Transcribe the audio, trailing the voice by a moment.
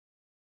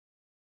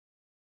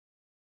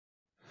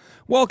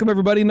Welcome,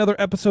 everybody. Another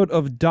episode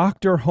of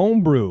Dr.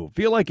 Homebrew.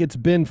 Feel like it's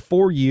been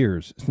 4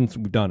 years since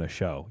we've done a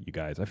show, you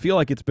guys. I feel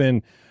like it's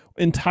been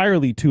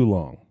entirely too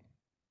long.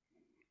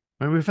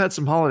 I mean, we've had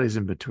some holidays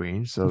in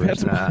between, so We've had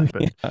there's that.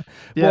 But yeah.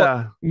 yeah,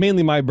 Well,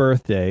 mainly my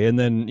birthday, and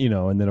then,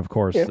 of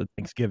course, Yeah.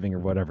 Thanksgiving or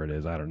whatever it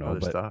is. I don't know, other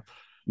but stuff.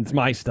 it's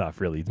my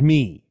stuff, really. It's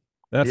me.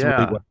 That's really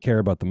Yeah. what I care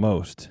about the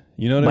most.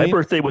 You know what I My mean?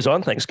 birthday was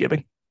on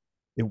Thanksgiving.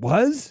 It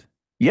was?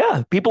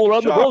 Yeah, people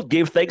around the Shock. world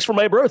gave thanks for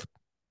my birth.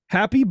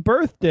 Happy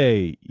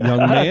birthday, young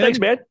man. Thanks,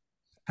 man.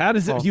 How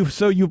does it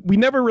Oh. we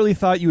never really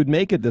thought you would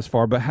make it this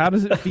far, but how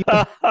does it feel?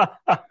 How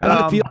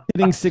does it feel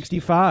hitting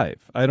 65?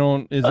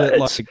 Is it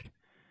like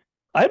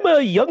I'm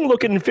a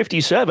young-looking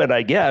 57,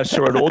 I guess,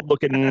 or an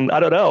old-looking. I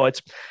don't know.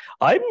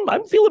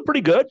 I'm feeling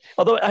pretty good.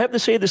 Although I have to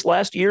say, this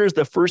last year is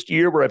the first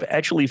year where I've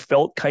actually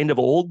felt kind of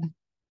old.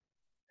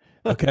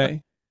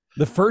 okay?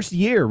 The first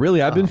year,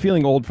 really, I've been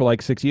feeling old for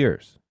like 6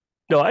 years.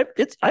 No, I've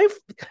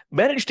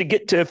managed to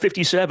get to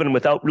 57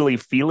 without really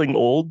feeling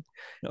old.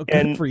 Oh, good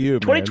And for you,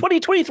 man.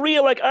 2023,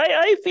 I'm like,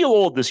 I feel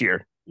old this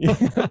year.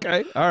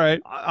 Okay, all right.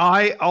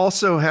 I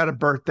also had a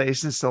birthday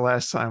since the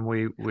last time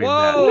we met.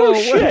 Whoa, No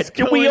shit. what's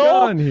Did we going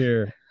all? on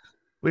here?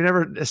 We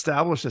never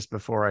established this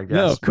before, I guess.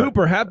 No, but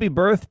Cooper, happy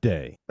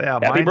birthday. yeah,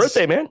 Happy mine's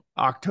birthday, man.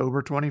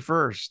 October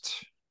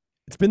 21st.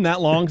 It's been that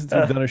long since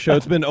we've done a show.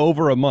 It's been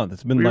over a month.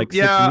 It's been We- like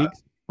 6 yeah.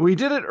 weeks. We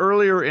did it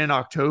earlier in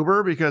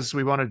October because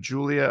we wanted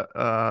Julia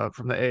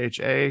from the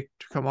AHA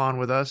to come on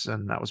with us,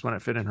 and that was when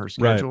it fit in her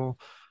schedule.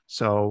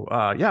 So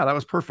yeah, that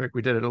was perfect.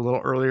 We did it a little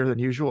earlier than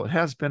usual. It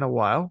has been a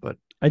while, but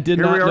I did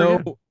Here not we are know.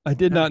 again. I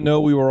did not know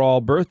we were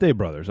all birthday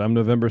brothers. I'm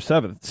November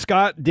 7th.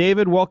 Scott,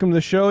 David, welcome to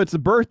the show. It's the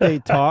birthday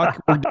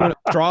talk. We're doing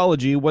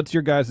astrology. What's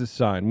your guys'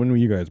 sign? When were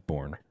you guys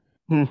born?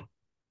 I'm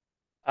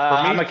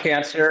a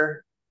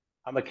Cancer.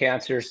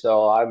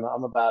 So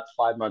I'm about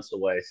 5 months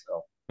away.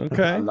 So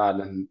Okay. I'm not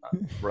in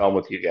realm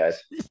with you guys.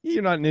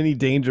 You're not in any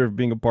danger of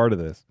being a part of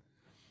this.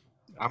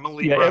 I'm a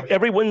Yeah, Libra.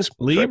 everyone's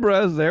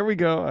Libras, there we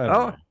go. I don't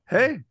Oh, know.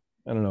 hey,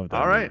 I don't know what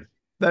that all right. means.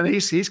 Then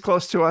he's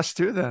close to us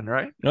too. Then,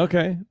 right?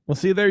 Okay. Well,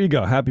 see, there you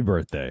go. Happy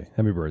birthday.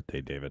 Happy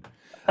birthday, David.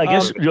 I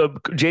guess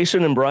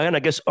Jason and Brian, I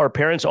guess our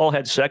parents all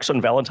had sex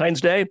on Valentine's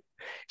Day.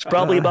 It's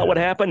probably about what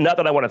happened. Not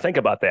that I want to think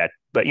about that,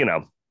 but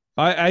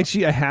I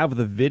have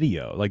the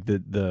video, like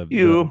the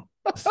you.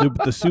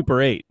 the Super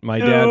 8. My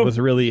dad was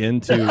really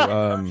into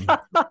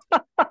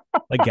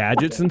like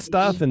gadgets and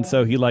stuff, and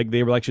so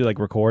they were actually like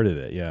recorded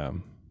it. Yeah.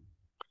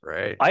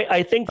 Right.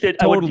 I think that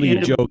Totally I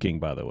would, joking,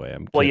 by the way.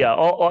 Well, yeah,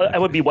 I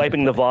would be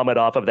wiping the vomit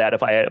off of that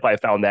if I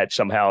found that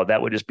somehow.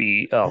 That would just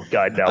be, oh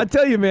God, no. I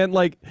tell you, man,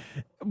 like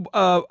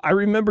I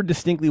remember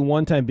distinctly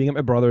one time being at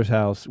my brother's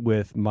house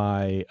with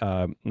my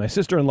my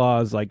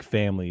sister-in-law's like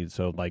family,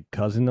 so like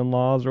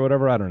cousin-in-laws or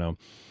whatever, I don't know.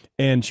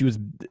 And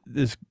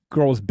this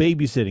girl was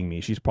babysitting me.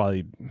 She's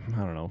probably, I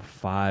don't know,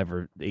 5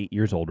 or 8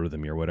 years older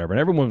than me or whatever. And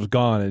everyone was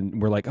gone, and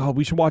we're like, oh,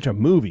 we should watch a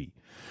movie.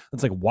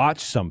 Let's like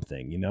watch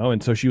something,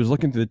 And so she was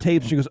looking through the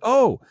tapes. And she goes,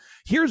 oh,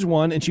 here's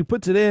one. And she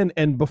puts it in.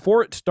 And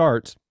before it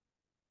starts,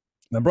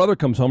 my brother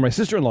comes home, my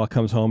sister-in-law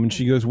comes home, and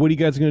she goes, what are you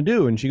guys going to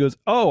do? And she goes,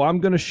 oh, I'm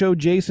going to show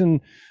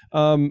Jason,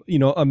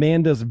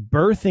 Amanda's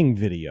birthing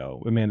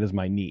video. Amanda's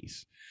my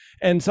niece.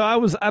 And so I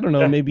was, I don't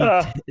know, maybe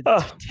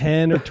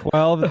 10 or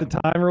 12 at the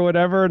time or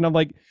whatever. And I'm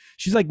like,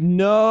 she's like,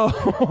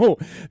 no,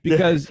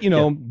 because,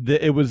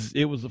 it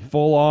was a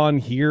full on,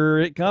 here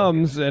it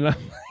comes. And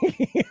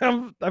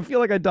I feel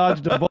like I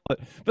dodged a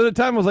bullet. But at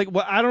the time I was like,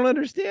 well, I don't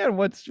understand.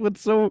 What's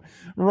so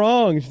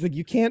wrong? She's like,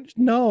 you can't,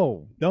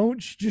 no, don't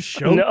just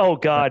show. No, oh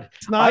God.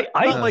 It's not,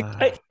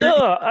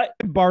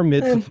 bar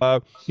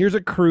mitzvah. Here's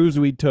a cruise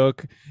we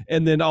took.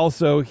 And then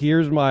also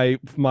here's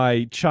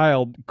my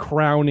child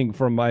crowning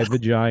from my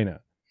vagina.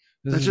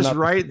 It's just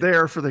right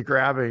there for the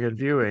grabbing and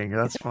viewing.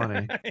 That's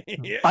funny.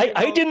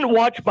 I didn't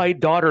watch my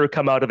daughter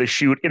come out of the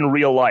chute in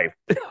real life.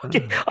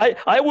 Okay?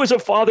 I was a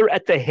father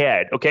at the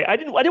head. Okay. I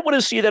didn't want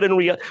to see that in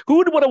real. Who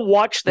would want to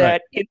watch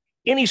that in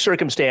any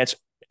circumstance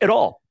at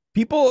all?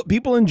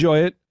 People enjoy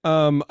it.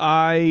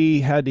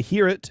 I had to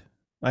hear it.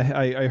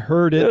 I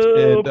heard it,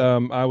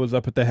 and I was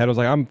up at the head. I was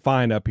like, I'm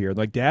fine up here.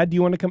 Like, Dad, do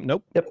you want to come?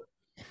 Nope. Yep.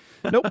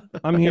 Nope.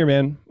 I'm here,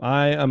 man.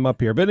 I am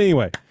up here. But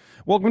anyway,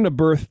 welcome to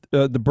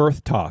the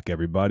birth talk,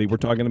 everybody. We're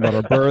talking about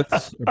our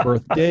births, our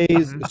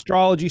birthdays,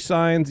 astrology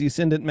signs, the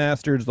ascendant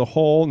masters, the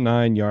whole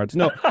 9 yards.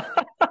 No,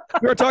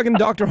 we are talking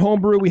Dr.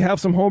 Homebrew. We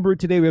have some homebrew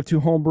today. We have 2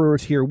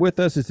 homebrewers here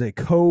with us. It's a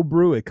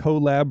co-brew, a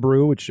collab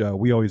brew, which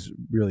we always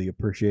really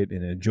appreciate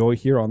and enjoy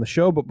here on the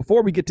show. But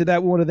before we get to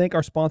that, we want to thank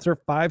our sponsor,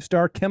 5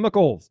 Star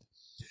Chemicals.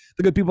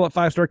 The good people at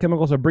 5 Star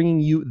Chemicals are bringing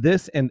you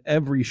this and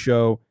every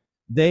show.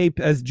 They,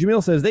 as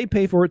Jamil says, they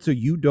pay for it so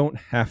you don't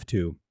have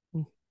to.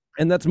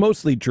 And that's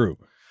mostly true.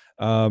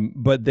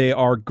 But they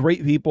are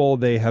great people.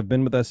 They have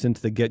been with us since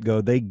the get-go.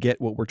 They get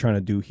what we're trying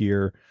to do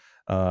here,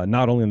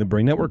 not only on the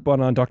Brain Network, but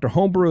on Dr.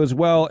 Homebrew as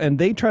well. And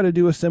they try to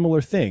do a similar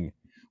thing.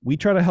 We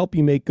try to help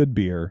you make good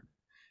beer,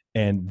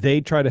 and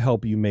they try to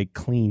help you make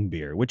clean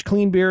beer, which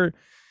clean beer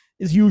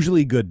is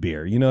usually good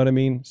beer. You know what I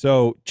mean?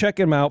 So check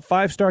them out,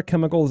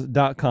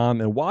 5starchemicals.com.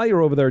 And while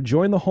you're over there,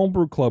 join the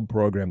Homebrew Club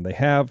program.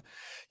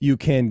 You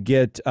can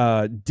get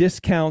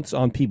discounts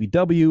on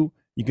PBW.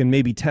 You can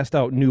maybe test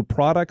out new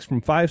products from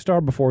 5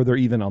 Star before they're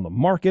even on the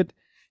market.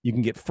 You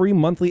can get free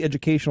monthly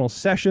educational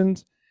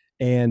sessions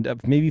and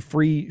maybe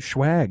free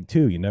swag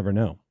too. You never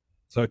know.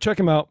 So check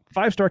them out,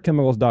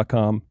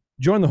 5starchemicals.com.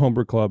 Join the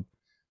Homebrew Club.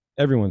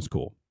 Everyone's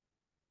cool.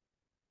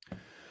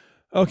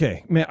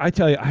 Okay, man, I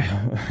tell you,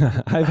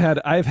 I've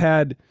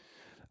had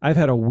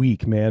a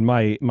week, man.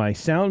 My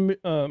soundboard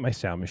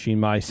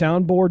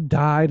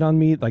died on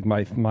me. Like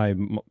my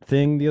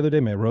thing the other day,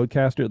 my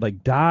Rodecaster, it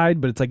like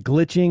died, but it's like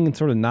glitching and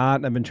sort of not.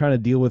 And I've been trying to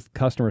deal with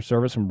customer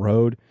service from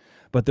Rode,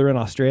 but they're in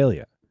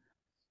Australia.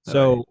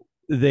 So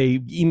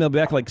they email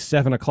back like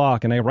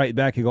 7:00 and I write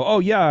back and go, "Oh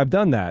yeah, I've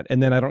done that."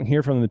 And then I don't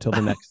hear from them until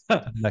the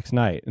next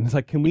night. And it's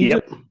like, can we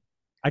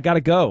I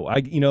gotta go.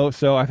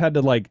 So I've had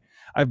to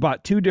I've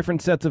bought 2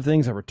 different sets of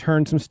things. I've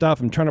returned some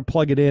stuff. I'm trying to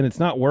plug it in. It's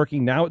not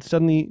working. Now it's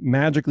suddenly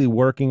magically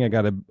working. I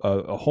got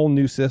a whole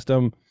new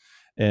system,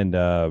 and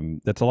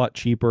that's a lot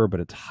cheaper,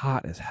 but it's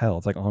hot as hell.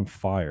 It's like on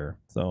fire.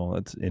 So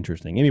that's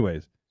interesting.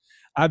 Anyways,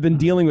 I've been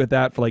dealing with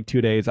that for like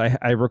 2 days.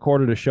 I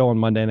recorded a show on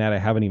Monday night. I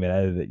haven't even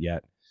edited it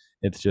yet.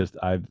 It's just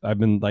I've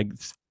been like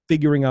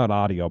figuring out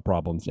audio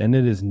problems, and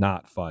it is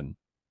not fun.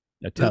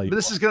 I tell you,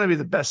 this is going to be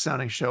the best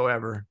sounding show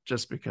ever,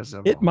 just because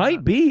of it.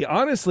 Might be,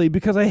 honestly,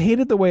 because I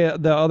hated the way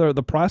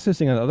the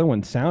processing on the other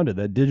one sounded.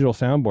 That digital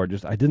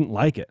soundboard, I didn't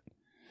like it,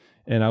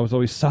 and I was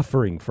always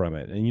suffering from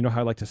it. And you know how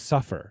I like to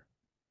suffer.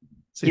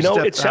 So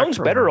it sounds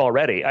better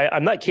already.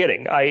 I'm not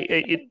kidding.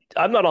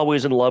 I'm not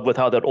always in love with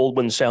how that old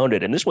one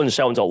sounded, and this one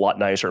sounds a lot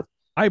nicer.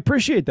 I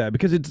appreciate that,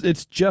 because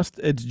it's just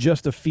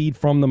a feed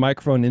from the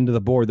microphone into the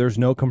board. There's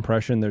no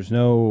compression. There's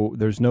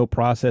no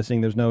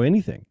processing. There's no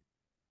anything.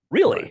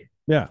 Really?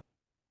 Yeah.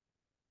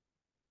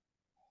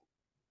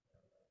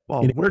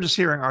 Well, we're just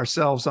hearing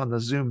ourselves on the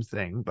Zoom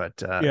thing,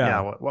 but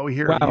what we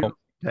hear. Wow.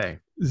 Hey,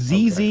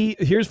 ZZ,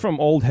 here's from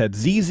Old Head.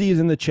 ZZ is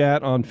in the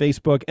chat on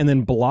Facebook, and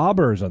then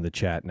Blobber's on the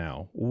chat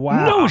now.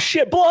 Wow. No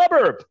shit,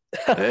 Blobber.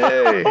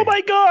 Hey. Oh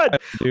my God.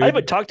 Dude. I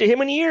haven't talked to him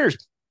in years.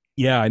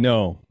 Yeah, I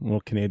know.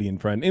 Little Canadian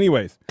friend.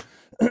 Anyways.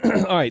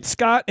 All right,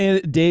 Scott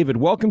and David,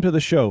 welcome to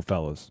the show,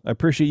 fellas. I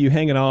appreciate you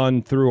hanging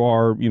on through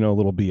our,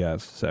 little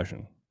BS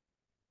session.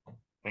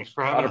 Thanks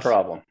for having us. Not a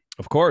problem.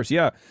 Of course,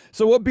 yeah.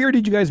 So what beer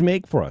did you guys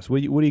make for us?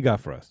 What do you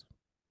got for us?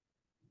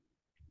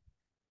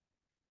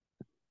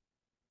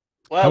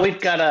 Well,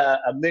 we've got a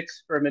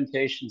mixed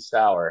fermentation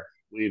sour.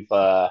 We've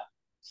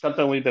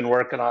something we've been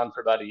working on for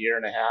about a year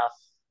and a half.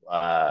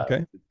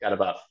 Okay. We've got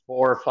about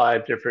 4 or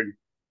 5 different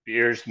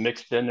beers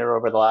mixed in there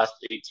over the last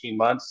 18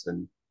 months,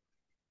 and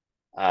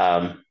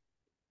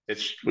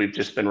we've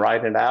just been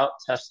riding it out,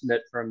 testing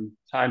it from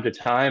time to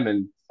time,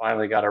 and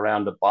finally got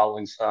around to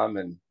bottling some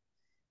and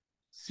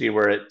see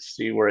where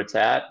it's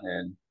at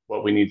and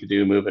what we need to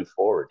do moving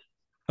forward.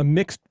 A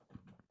mixed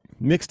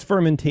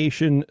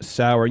fermentation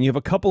sour, and you have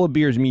a couple of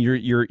beers. I mean,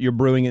 you're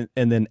brewing it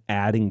and then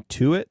adding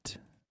to it.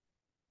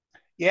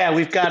 Yeah,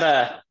 we've got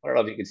I don't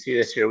know if you can see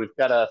this here. We've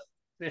got a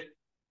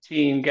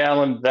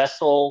 15-gallon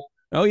vessel.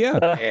 Oh yeah,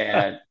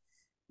 and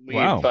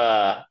we've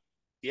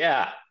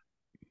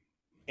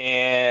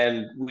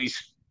and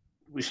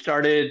we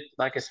started,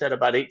 like I said,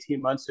 about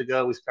 18 months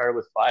ago. We started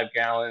with 5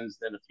 gallons.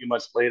 Then a few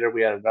months later,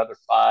 we had another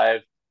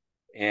 5.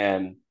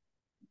 And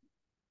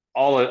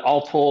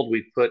all told,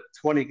 we put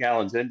 20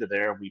 gallons into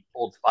there. We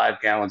pulled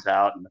 5 gallons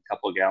out and a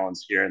couple of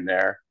gallons here and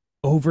there.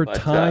 Over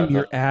time,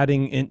 you're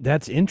adding in.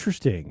 That's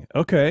interesting.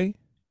 Okay.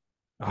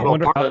 I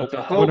wonder how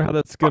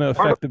that's going to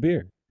affect the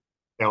beer.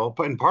 Yeah, well,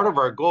 and part of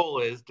our goal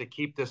is to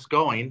keep this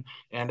going,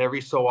 and every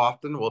so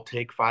often we'll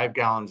take 5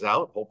 gallons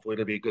out. Hopefully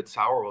it'll be a good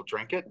sour. We'll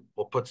drink it.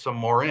 We'll put some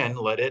more in,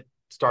 let it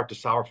start to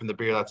sour from the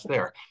beer that's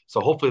there.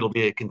 So hopefully it'll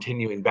be a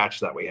continuing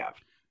batch that we have.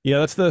 Yeah,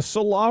 that's the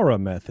Solera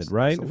method,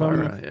 right?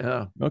 Solera,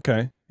 yeah.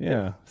 Okay,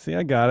 yeah. See,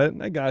 I got it.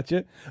 I got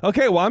you.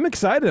 Okay, well, I'm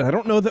excited. I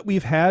don't know that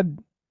we've had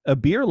a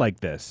beer like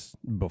this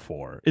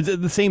before. Is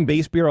it the same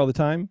base beer all the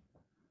time?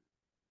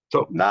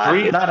 So not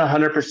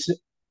 100%,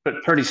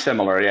 but pretty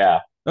similar, yeah.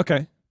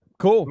 Okay.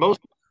 Cool. Most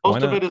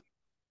of it is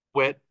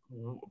wit.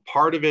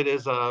 Part of it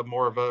is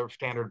more of a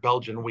standard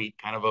Belgian wheat,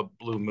 kind of a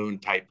Blue Moon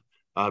type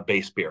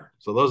base beer.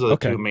 So those are the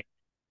 2 main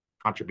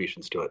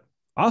contributions to it.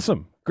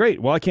 Awesome.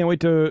 Great. Well, I can't wait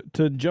to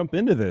jump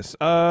into this.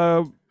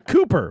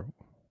 Cooper.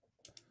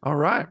 All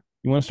right.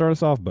 You want to start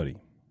us off, buddy?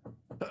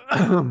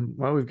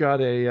 Well, we've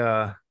got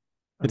it's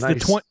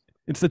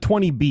the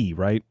 20B,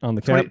 right? On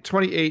the cap?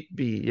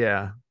 28B,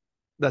 yeah.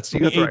 You got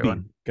the right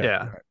one. Okay.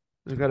 Yeah.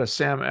 We've got a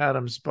Sam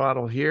Adams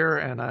bottle here,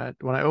 and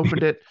when I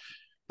opened it,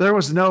 there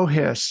was no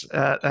hiss,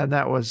 and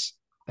that was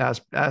as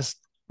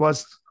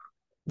was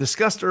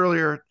discussed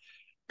earlier.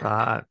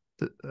 The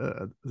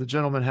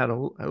gentleman had a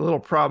little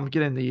problem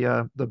getting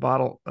the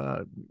bottle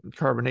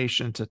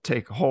carbonation to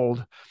take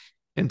hold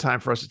in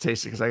time for us to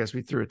taste it, because I guess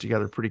we threw it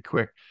together pretty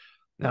quick.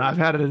 And I've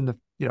had it in the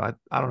I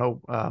don't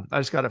know, I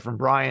just got it from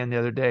Brian the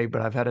other day,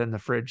 but I've had it in the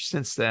fridge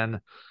since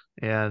then.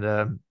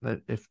 And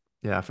if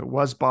yeah, if it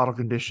was bottle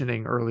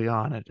conditioning early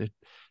on, it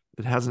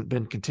hasn't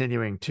been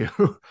continuing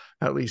to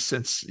at least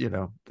since,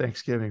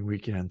 Thanksgiving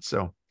weekend.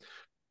 So,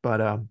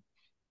 but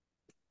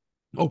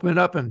open it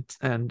up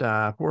and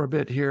pour a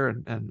bit here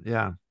and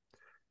yeah.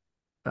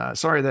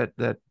 Sorry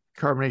that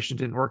carbonation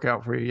didn't work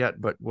out for you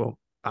yet, but we're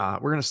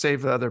gonna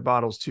save the other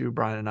bottles too,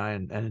 Brian and I,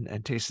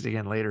 and taste it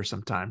again later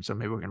sometime. So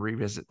maybe we can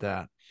revisit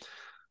that.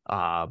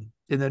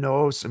 In the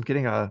nose, I'm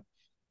getting a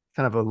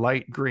kind of a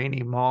light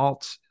grainy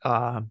malt,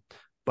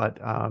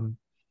 but I'd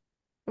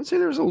say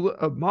there's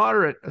a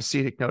moderate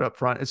acetic note up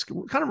front. It's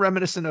kind of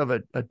reminiscent of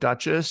a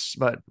Duchess,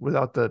 but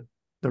without the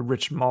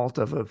rich malt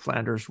of a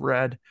Flanders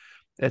red.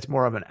 It's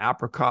more of an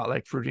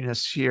apricot-like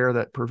fruitiness here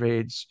that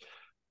pervades.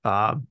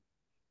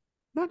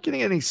 Not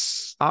getting any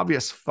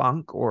obvious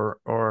funk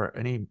or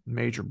any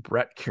major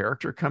Brett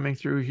character coming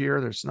through here.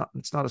 It's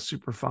not a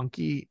super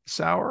funky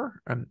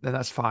sour, and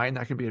that's fine.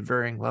 That can be at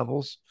varying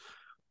levels.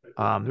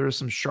 There is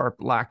some sharp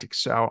lactic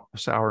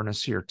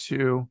sourness here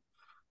too.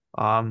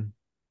 I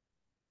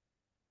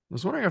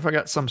was wondering if I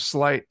got some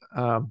slight,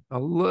 a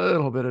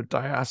little bit of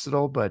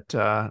diacetyl, but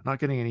not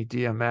getting any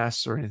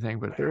DMS or anything.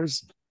 But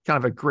there's kind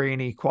of a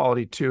grainy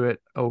quality to it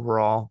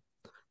overall.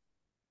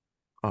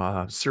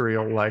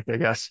 Cereal-like, I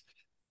guess.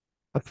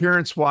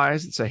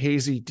 Appearance-wise, it's a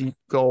hazy deep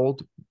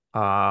gold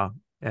or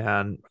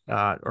kind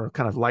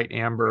of light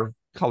amber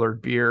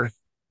colored beer.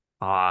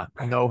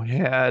 No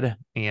head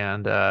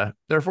and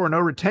therefore no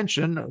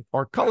retention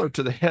or color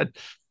to the head.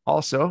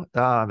 Also,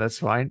 that's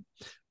fine.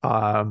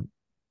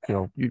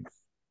 You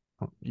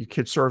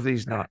could serve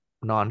these not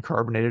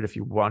non-carbonated if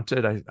you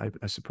wanted,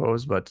 I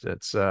suppose, but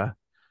it's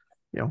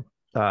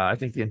I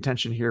think the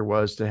intention here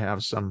was to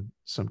have some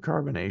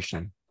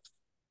carbonation.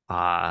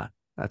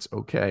 That's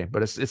okay,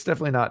 but it's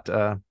definitely not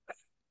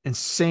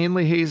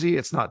insanely hazy.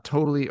 It's not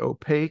totally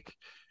opaque,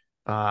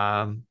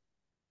 but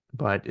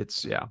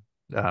it's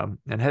and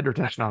head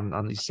retention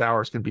on these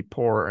sours can be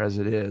poor as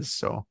it is,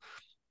 so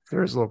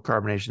there is a little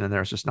carbonation in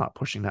there. It's just not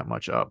pushing that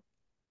much up.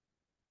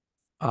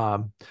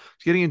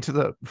 Getting into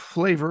the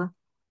flavor,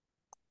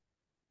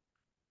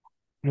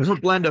 there's a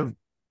blend of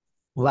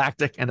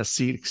lactic and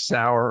acetic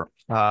sour,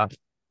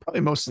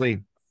 probably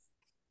mostly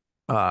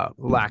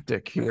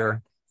lactic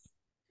here,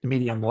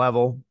 medium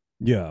level.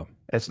 Yeah,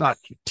 it's not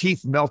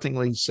teeth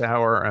meltingly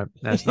sour, and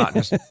it's not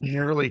just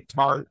nearly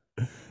tart.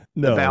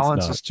 No, the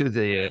balance is to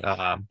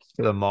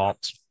the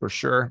malt for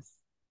sure.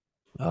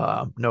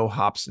 No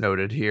hops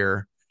noted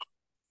here.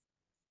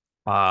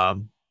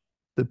 The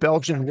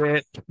Belgian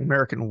wheat,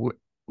 American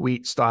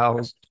wheat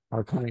styles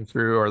are coming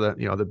through, or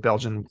the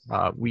Belgian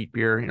wheat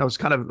beer. It's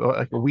kind of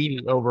like a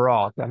wheaty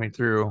overall coming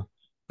through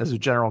as a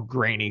general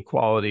grainy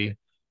quality.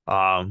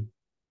 Not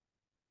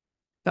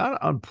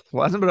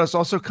unpleasant, but it's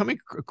also coming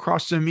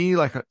across to me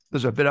like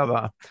there's a bit of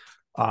a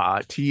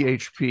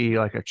THP,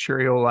 like a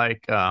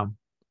Cheerio-like.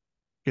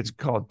 It's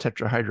called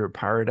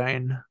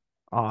tetrahydropyridine.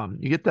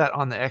 You get that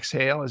on the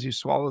exhale as you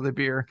swallow the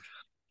beer,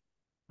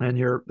 and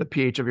the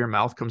pH of your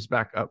mouth comes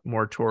back up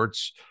more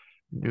towards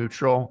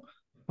neutral.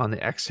 On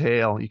the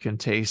exhale, you can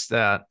taste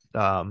that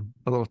a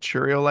little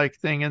Cheerio-like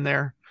thing in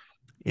there.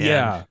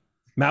 And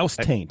mouse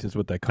taint is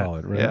what they call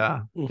it,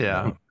 right?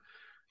 Yeah.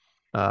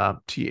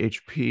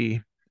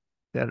 THP.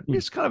 That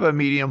it's kind of a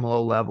medium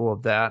low level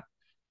of that.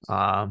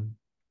 I'm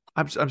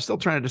still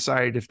trying to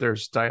decide if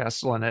there's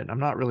diacetyl in it. I'm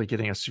not really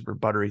getting a super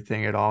buttery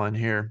thing at all in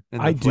here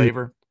in the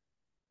flavor.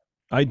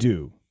 I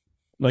do.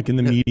 Like in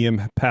the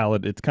medium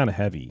palate, it's kind of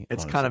heavy.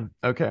 It's honestly kind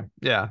of okay.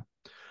 Yeah.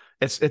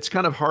 It's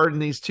kind of hard in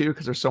these two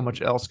because there's so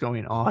much else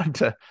going on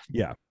to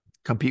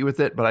compete with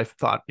it. But I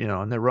thought, in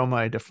the aroma,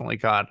 I definitely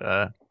got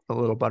a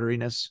little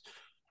butteriness,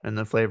 and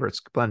the flavor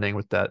it's blending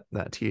with that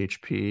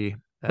THP.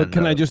 But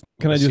can I just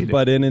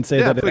butt in and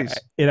say that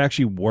it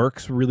actually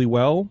works really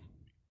well?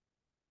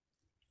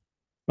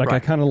 Like,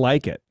 right. I kind of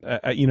like it.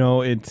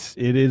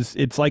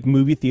 It's like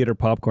movie theater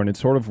popcorn. It's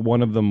sort of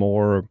one of the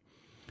more,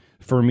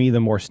 for me, the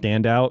more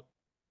standout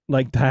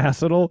like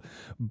diacetyl.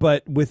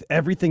 But with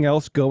everything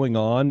else going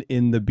on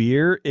in the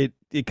beer, it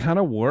kind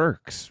of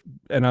works,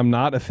 and I'm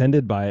not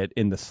offended by it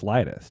in the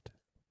slightest.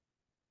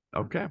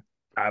 Okay,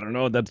 I don't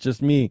know. That's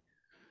just me.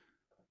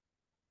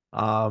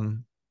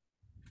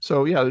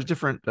 So yeah, there's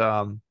different,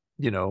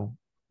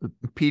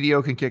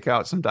 PDO can kick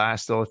out some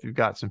diacetyl if you've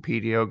got some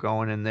PDO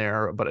going in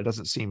there, but it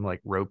doesn't seem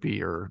like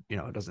ropey or,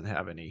 it doesn't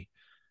have any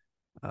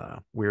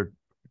weird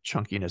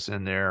chunkiness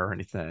in there or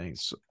anything.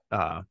 So,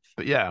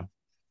 but yeah.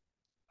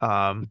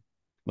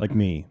 Like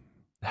me.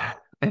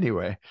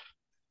 Anyway,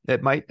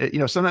 it might,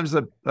 sometimes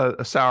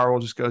a sour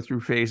will just go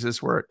through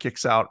phases where it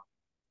kicks out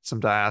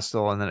some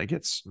diacetyl and then it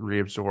gets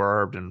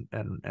reabsorbed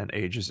and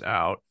ages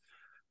out.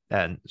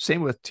 And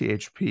same with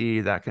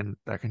THP, that can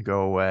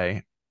go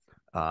away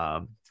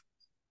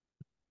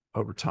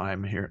over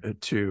time here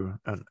too.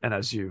 And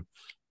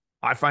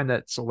I find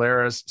that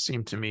Soleras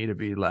seem to me to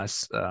be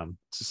less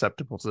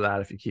susceptible to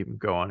that if you keep them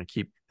going and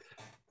keep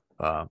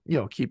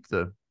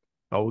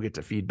we'll get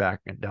to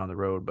feedback down the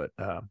road, but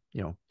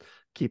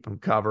keep them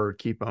covered,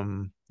 keep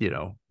them,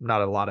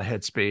 not a lot of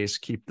headspace,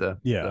 keep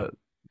the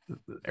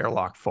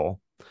airlock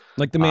full.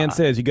 Like the man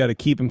says, you got to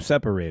keep them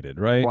separated,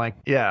 right?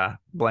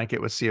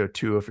 Blanket with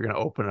CO2 if you're going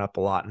to open it up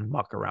a lot and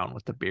muck around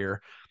with the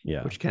beer,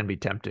 which can be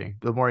tempting.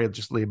 The more you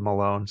just leave them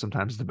alone,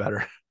 sometimes the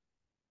better,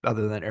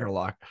 other than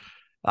airlock.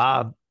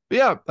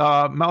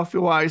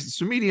 Mouthfeel wise,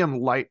 it's medium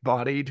light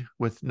bodied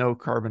with no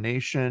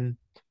carbonation.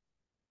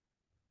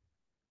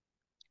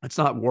 It's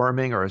not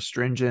warming or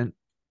astringent.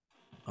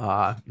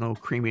 No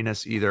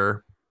creaminess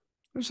either.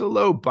 There's a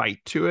low bite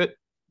to it,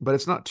 but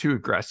it's not too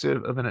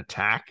aggressive of an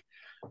attack.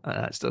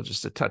 Still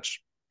just a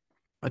touch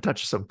of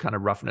some kind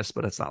of roughness,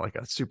 but it's not like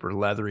a super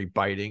leathery,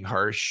 biting,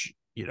 harsh,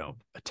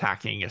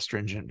 attacking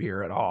astringent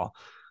beer at all.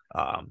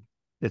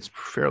 It's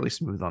fairly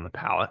smooth on the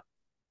palate,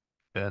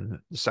 and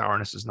the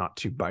sourness is not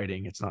too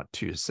biting. It's not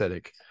too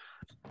acidic.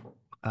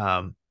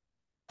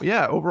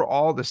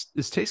 Overall,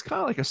 this tastes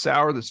kind of like a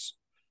sour that's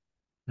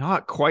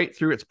not quite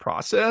through its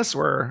process,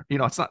 where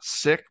it's not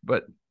sick,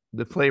 but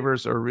the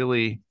flavors are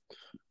really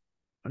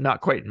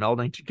not quite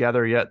melding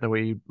together yet the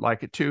way you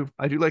like it to.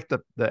 I do like the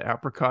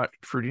apricot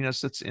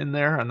fruitiness that's in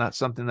there, and that's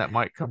something that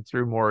might come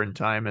through more in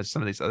time as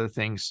some of these other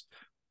things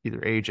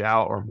either age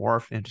out or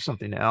morph into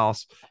something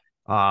else.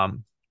 I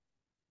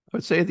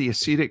would say the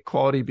acetic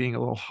quality being a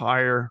little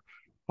higher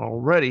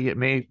already, it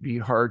may be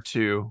hard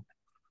to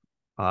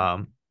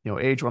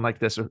age one like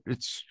this.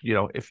 It's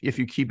if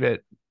you keep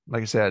it,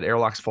 like I said,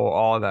 airlocks full,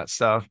 all of that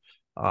stuff,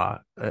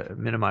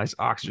 minimize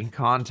oxygen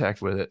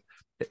contact with it,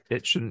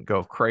 it shouldn't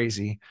go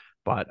crazy.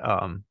 But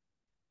another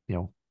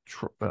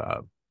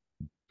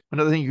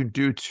thing you can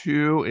do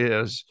too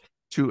is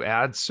to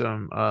add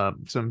some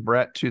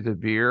Brett to the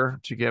beer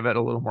to give it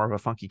a little more of a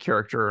funky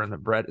character, and the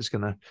Brett is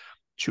going to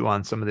chew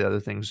on some of the other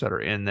things that are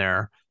in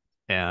there,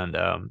 and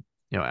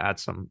add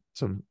some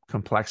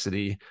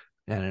complexity,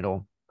 and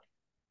it'll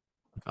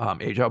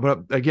age out.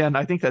 But again,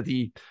 I think that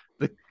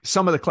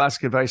some of the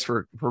classic advice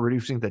for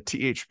reducing the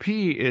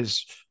THP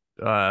is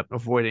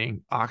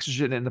avoiding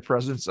oxygen in the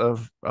presence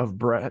of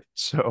Brett.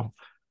 So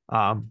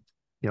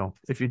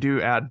if you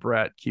do add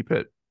Brett, keep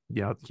the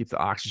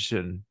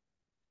oxygen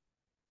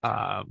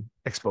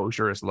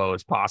exposure as low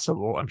as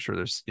possible. I'm sure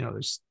there's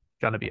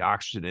going to be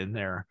oxygen in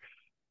there,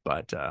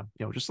 but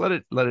just let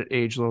it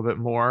age a little bit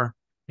more.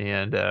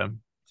 And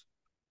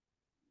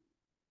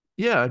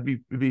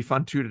it'd be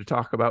fun too to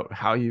talk about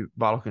how you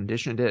bottle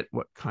conditioned it,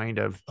 what kind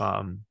of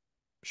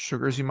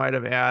sugars you might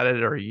have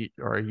added,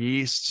 or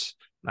yeasts.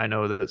 I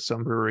know that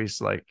some breweries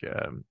like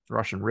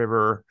Russian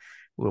River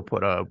will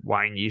put a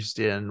wine yeast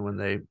in when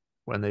they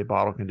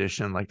bottle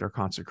condition, like their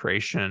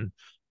consecration,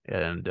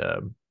 and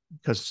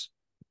because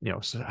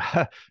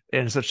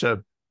in such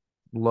a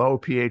low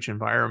pH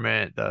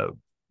environment,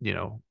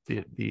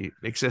 the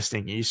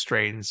existing yeast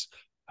strains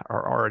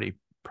are already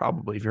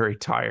probably very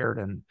tired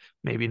and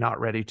maybe not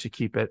ready to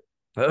keep it.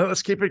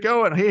 Let's keep it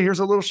going. Hey, here's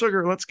a little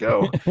sugar. Let's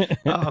go.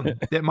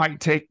 It might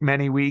take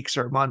many weeks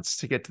or months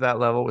to get to that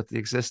level with the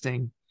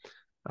existing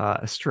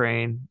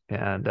strain,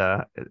 and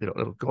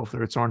it'll go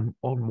through its own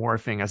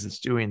morphing as it's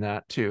doing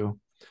that too.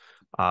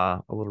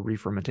 A little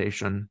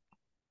re-fermentation,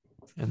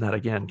 and that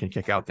again can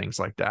kick out things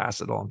like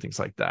diacetyl and things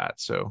like that.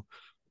 So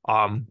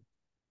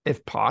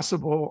if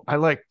possible, I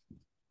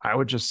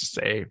would just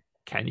say,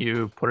 can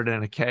you put it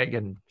in a keg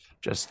and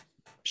just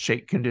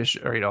shake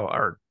condition,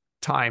 or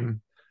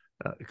time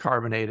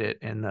carbonate it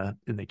in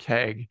the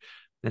keg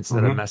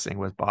instead of messing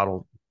with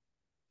bottle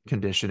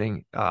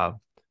conditioning?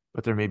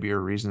 But there may be a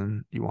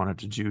reason you wanted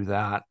to do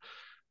that.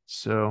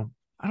 So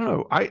I don't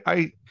know.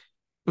 I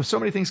with so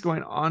many things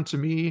going on, to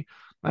me,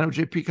 I know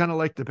JP kind of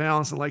liked the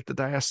balance and liked the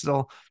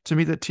diacetyl. To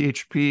me, the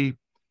THP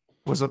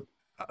was a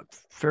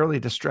fairly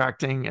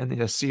distracting, and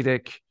the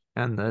acetic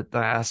and the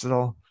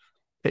diacetyl,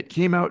 it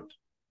came out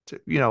to,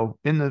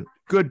 in the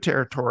good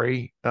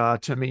territory.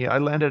 To me, I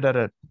landed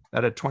at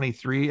a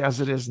 23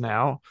 as it is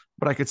now,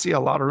 but I could see a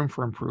lot of room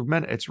for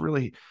improvement. It's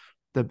really,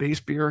 the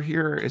base beer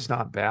here is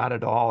not bad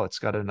at all. It's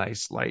got a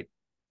nice light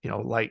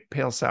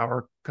pale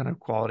sour kind of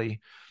quality,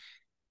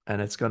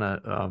 and it's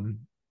gonna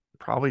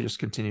probably just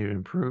continue to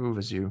improve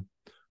as you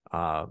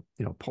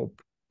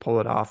pull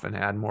it off and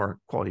add more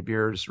quality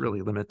beers.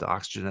 Really limit the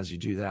oxygen as you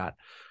do that,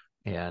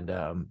 and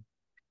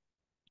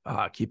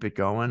keep it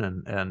going.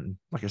 And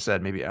like I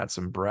said, maybe add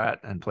some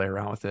Brett and play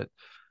around with it.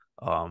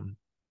 And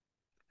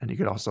you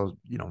could also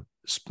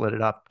split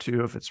it up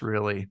too if it's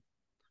really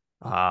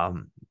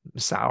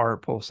sour,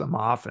 pull some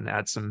off and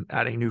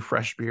adding new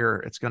fresh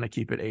beer. It's going to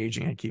keep it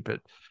aging and keep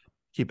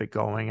it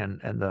going.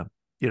 And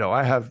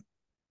I have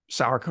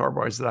sour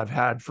carboys that I've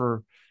had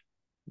for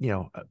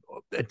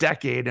a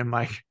decade in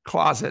my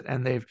closet,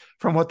 and they've,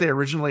 from what they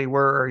originally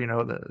were,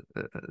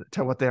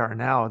 to what they are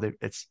now,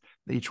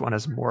 each one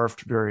has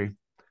morphed very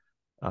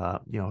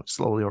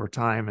slowly over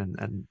time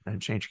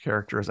and change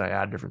character as I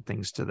add different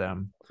things to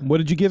them. What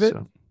did you give it?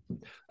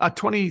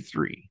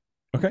 23.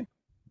 Okay,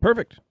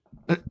 perfect.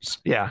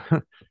 Yeah,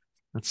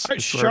 that's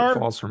right, where it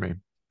falls for me.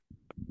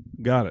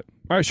 Got it.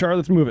 All right, Char,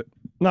 let's move it.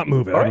 Not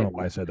move it. All I right. don't know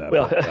why I said that.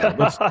 Well,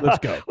 let's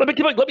go. Let me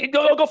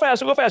go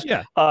fast. Go fast.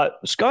 Yeah.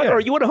 Scott, are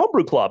you in a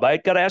homebrew club? I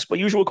got to ask my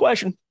usual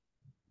question.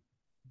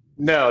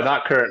 No,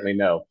 not currently.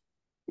 No.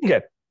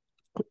 Okay.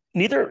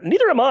 Neither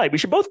am I. We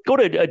should both go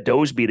to a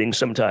Doe's meeting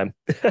sometime.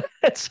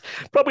 That's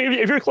probably,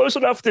 if you're close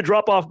enough to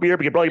drop off beer,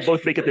 we could probably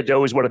both make it to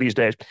Doe's one of these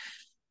days.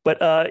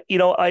 But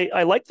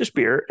I like this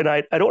beer, and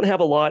I don't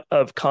have a lot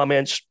of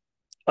comments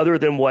other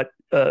than what,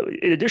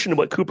 in addition to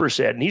what Cooper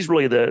said, and he's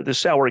really the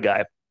sour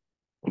guy.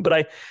 But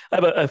I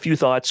have a few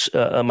thoughts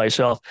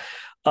myself.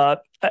 I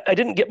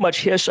didn't get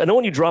much hiss. I know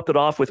when you dropped it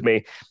off with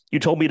me, you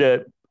told me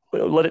to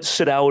let it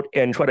sit out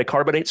and try to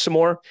carbonate some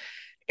more.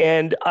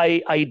 And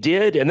I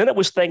did. And then it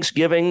was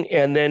Thanksgiving.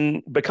 And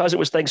then because it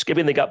was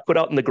Thanksgiving, they got put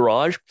out in the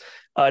garage,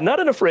 not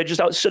in a fridge,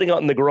 just out sitting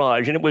out in the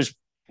garage. And it was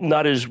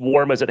not as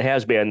warm as it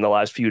has been the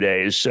last few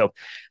days. So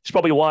it's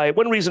probably why,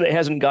 one reason it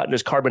hasn't gotten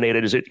as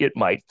carbonated as it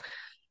might.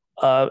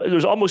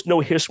 There's almost no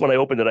hiss when I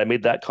opened it. I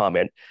made that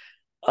comment.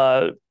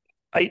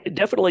 I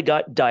definitely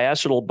got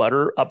diacetyl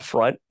butter up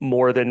front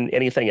more than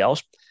anything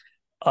else.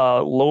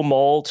 Low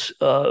malt,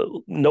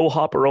 no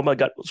hop aroma,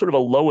 got sort of a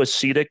low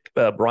acetic.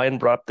 Brian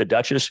brought up the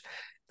Duchess.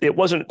 It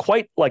wasn't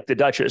quite like the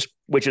Duchess,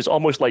 which is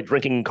almost like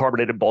drinking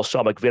carbonated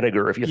balsamic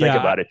vinegar, if you think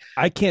about it.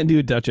 I can't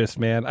do Duchess,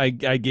 man. I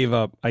gave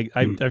up.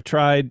 I've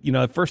tried,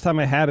 the first time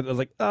I had it, I was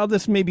like, oh,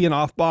 this may be an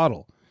off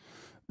bottle.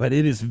 But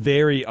it is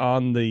very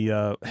on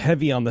the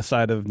heavy on the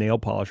side of nail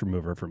polish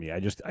remover for me.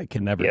 I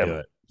can never do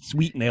it.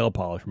 Sweet nail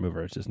polish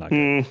remover, it's just not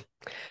good.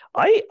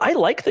 I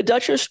like the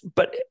Duchess,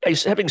 but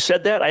having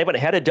said that, I haven't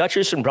had a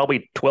Duchess in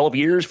probably 12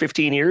 years,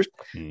 15 years.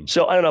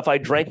 So I don't know if I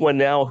drank one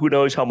now, who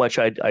knows how much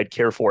I'd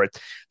care for it.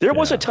 There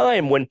was a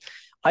time when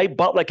I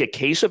bought like a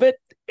case of it,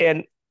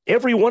 and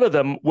every one of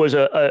them was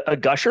a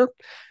gusher.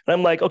 And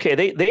I'm like, okay,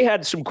 they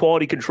had some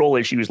quality control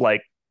issues,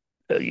 like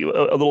a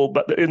little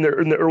in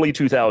the early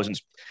 2000s.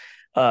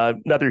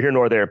 Neither here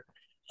nor there.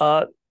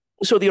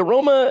 So the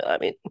aroma, I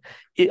mean,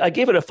 I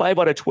gave it a 5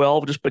 out of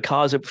 12 just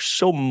because of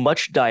so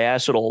much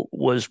diacetyl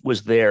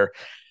was there.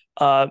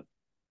 And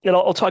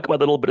I'll talk about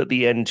that a little bit at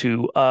the end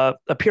too.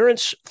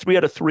 Appearance, 3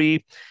 out of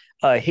 3.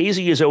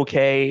 Hazy is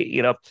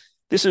okay.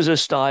 This is a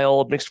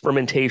style of mixed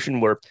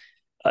fermentation where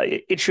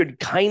it should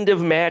kind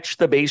of match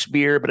the base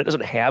beer, but it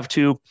doesn't have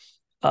to.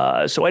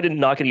 So I didn't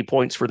knock any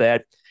points for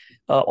that.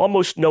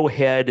 Almost no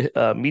head,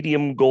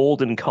 medium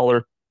gold in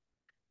color.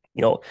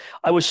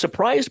 I was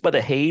surprised by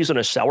the haze in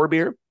a sour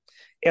beer,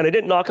 and I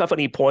didn't knock off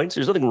any points.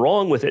 There's nothing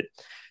wrong with it.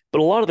 But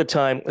a lot of the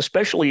time,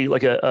 especially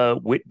like a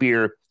wit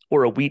beer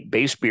or a wheat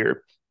base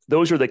beer,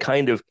 those are the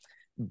kind of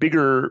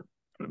bigger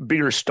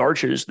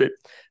starches that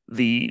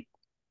the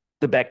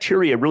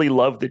bacteria really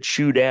love to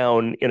chew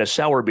down in a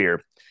sour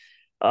beer.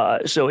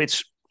 So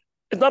it's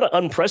not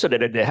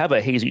unprecedented to have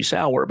a hazy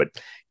sour, but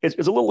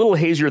it's a little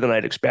hazier than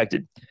I'd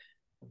expected.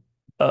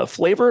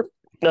 Flavor,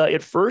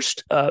 at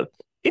first,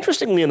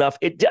 interestingly enough,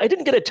 I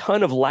didn't get a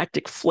ton of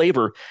lactic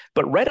flavor,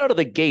 but right out of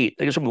the gate,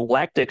 there's some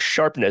lactic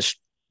sharpness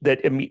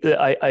that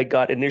I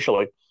got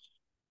initially.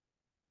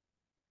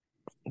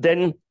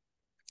 Then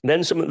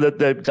some of the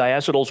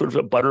diacetyl sort of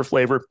a butter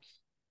flavor,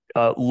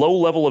 low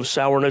level of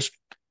sourness,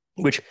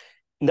 which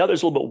now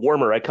there's a little bit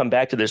warmer. I come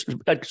back to this.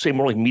 I'd say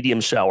more like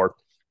medium sour.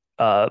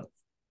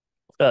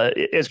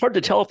 It's hard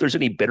to tell if there's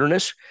any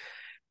bitterness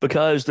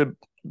because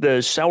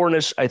the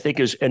sourness, I think,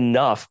 is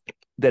enough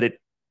that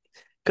it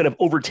kind of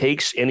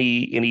overtakes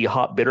any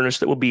hop bitterness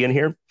that will be in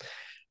here.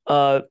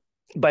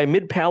 By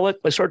mid palate,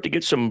 I start to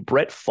get some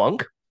Brett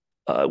funk,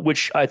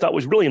 which I thought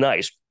was really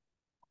nice,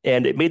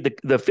 and it made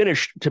the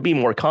finish to be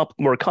more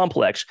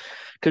complex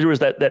because there was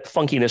that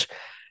funkiness.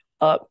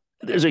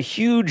 There's a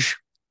huge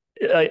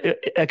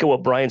echo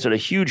what Brian said, a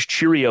huge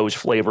Cheerios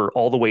flavor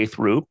all the way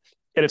through,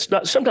 and it's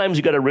not. Sometimes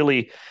you got to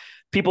really,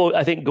 people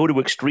I think go to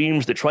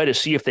extremes to try to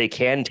see if they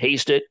can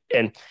taste it,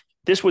 and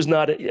this was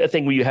not a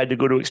thing where you had to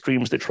go to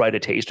extremes to try to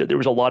taste it. There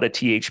was a lot of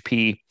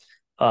THP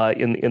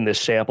in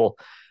this sample.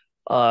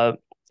 The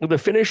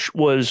finish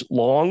was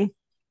long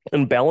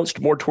and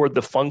balanced more toward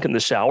the funk and the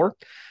sour.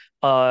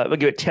 I'll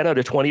give it 10 out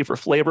of 20 for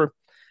flavor.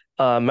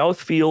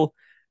 Mouthfeel,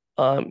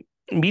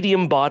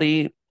 medium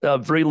body,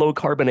 very low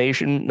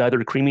carbonation,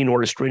 neither creamy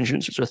nor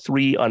astringent. It's a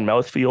 3 on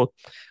mouthfeel.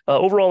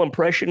 Overall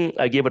impression,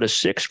 I gave it a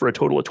 6 for a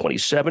total of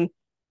 27.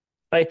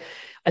 I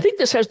think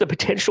this has the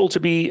potential to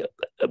be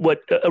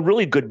a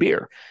really good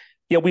beer.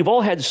 We've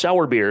all had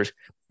sour beers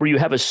where you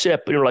have a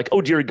sip and you're like,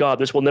 oh dear God,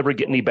 this will never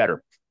get any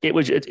better.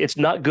 It's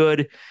not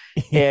good,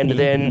 and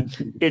then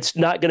it's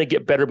not going to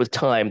get better with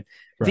time.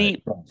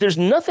 Right. There's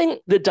nothing.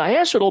 The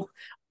diacetyl,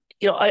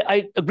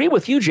 I agree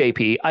with you,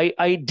 JP.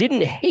 I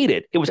didn't hate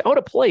it. It was out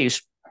of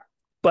place,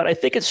 but I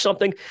think it's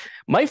something.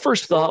 My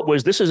first thought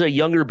was this is a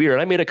younger beer,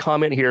 and I made a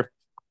comment here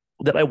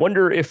that I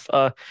wonder if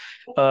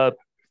the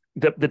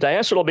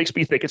diacetyl makes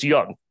me think it's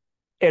young.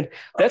 And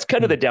that's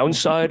kind of the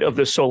downside of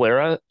the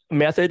Solera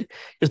method.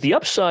 Is the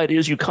upside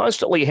is you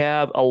constantly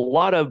have a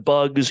lot of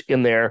bugs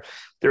in there.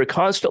 They're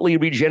constantly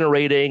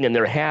regenerating and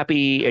they're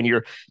happy, and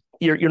you're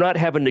not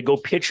having to go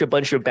pitch a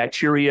bunch of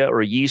bacteria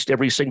or yeast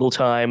every single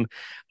time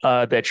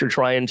that you're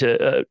trying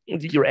to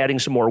you're adding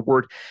some more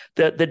work.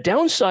 The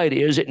downside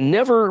is it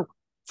never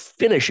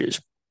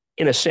finishes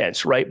in a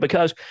sense, right?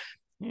 Because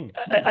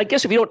I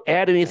guess if you don't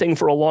add anything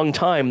for a long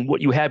time,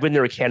 what you have in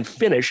there can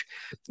finish.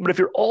 But if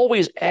you're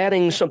always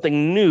adding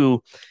something new,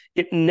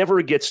 it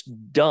never gets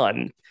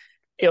done.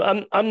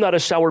 I'm not a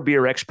sour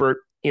beer expert.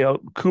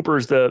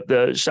 Cooper's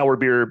the sour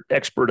beer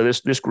expert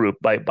of this group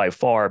by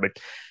far. But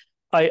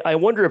I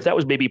wonder if that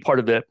was maybe part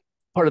of the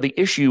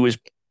issue. Is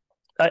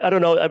I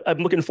don't know. I'm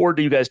looking forward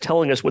to you guys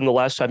telling us when the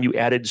last time you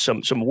added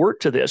some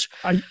work to this.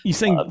 You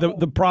saying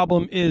the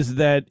problem is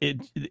that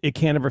it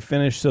can't ever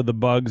finish, so the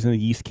bugs and the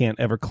yeast can't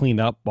ever clean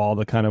up all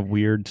the kind of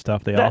weird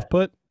stuff they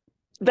off-put?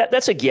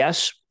 That's a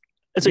guess.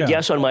 It's a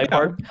guess on my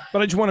part.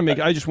 But I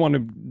just want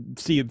to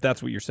see if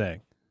that's what you're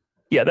saying.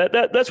 Yeah,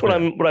 that's what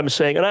I'm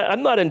saying, and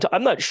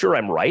I'm not sure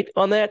I'm right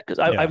on that because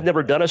I've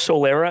never done a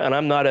Solera, and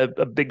I'm not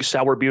a big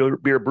sour beer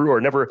brewer.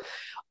 Never,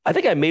 I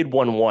think I made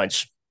one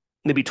once,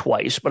 maybe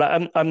twice,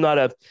 but I'm not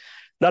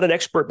an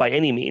expert by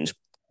any means.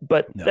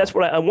 But that's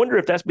what I wonder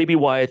if that's maybe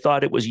why I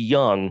thought it was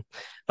young,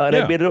 and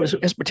it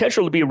has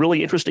potential to be a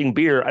really interesting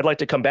beer. I'd like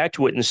to come back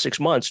to it in 6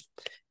 months.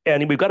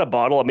 And we've got a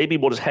bottle, and maybe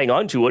we'll just hang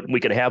on to it, and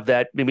we can have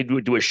that. Maybe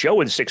do a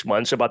show in 6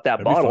 months about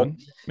that bottle,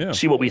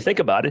 see what we think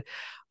about it.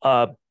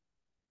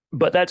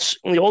 But that's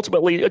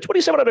ultimately a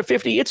 27 out of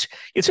 50. It's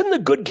in the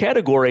good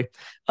category.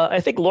 I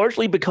think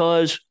largely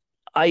because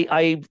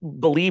I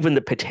believe in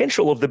the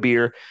potential of the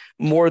beer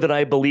more than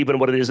I believe in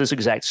what it is this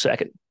exact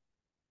second.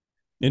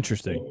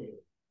 Interesting.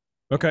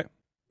 Okay.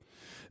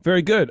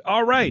 Very good.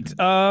 All right.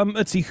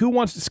 Let's see. Who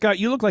wants to, Scott,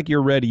 you look like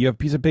you're ready. You have a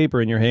piece of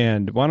paper in your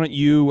hand. Why don't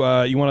you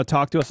want to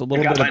talk to us a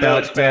little bit about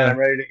notes, man. I'm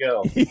ready to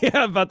go.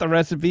 Yeah, about the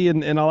recipe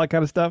and all that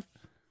kind of stuff.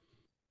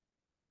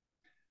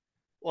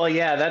 Well,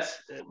 yeah,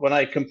 that's when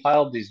I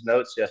compiled these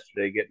notes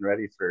yesterday, getting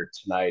ready for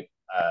tonight.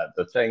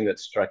 The thing that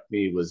struck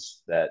me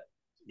was that,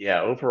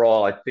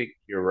 overall, I think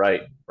you're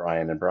right,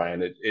 Brian.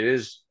 It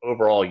is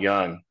overall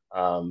young.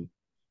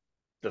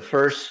 The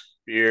first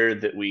beer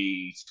that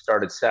we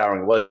started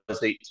souring was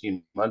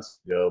 18 months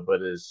ago,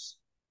 but as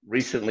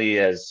recently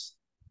as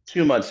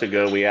 2 months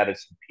ago, we added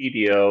some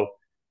PDO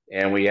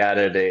and we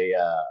added a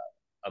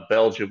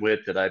Belgian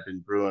wit that I've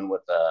been brewing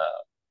with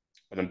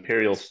an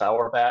Imperial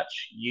Sour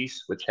Batch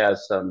yeast, which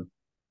has some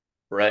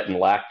Brett and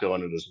lacto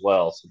in it as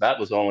well. So that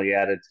was only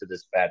added to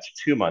this batch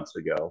 2 months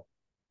ago.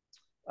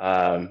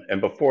 And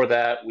before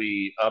that,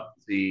 we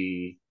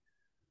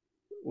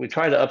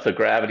tried to up the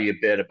gravity a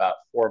bit about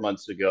 4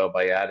 months ago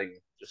by adding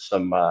just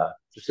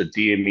a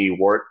DME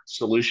wort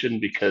solution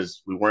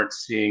because we weren't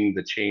seeing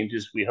the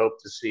changes we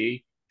hoped to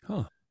see.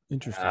 Huh.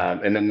 Interesting.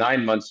 And then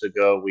 9 months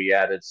ago, we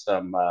added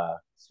some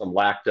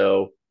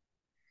lacto.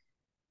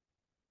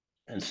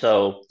 And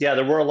so,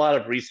 there were a lot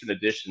of recent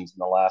additions in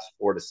the last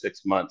 4 to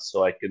 6 months.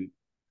 So I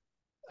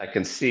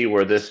can see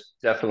where this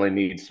definitely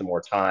needs some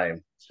more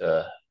time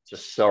to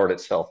sort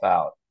itself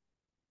out.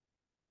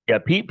 Yeah,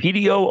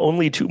 PDO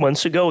only 2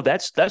 months ago.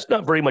 That's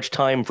not very much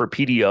time for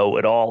PDO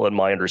at all, in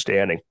my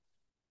understanding.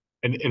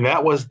 And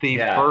that was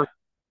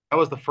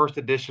the first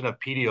edition of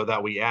PDO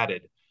that we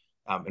added.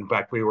 In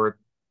fact, when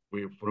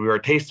we were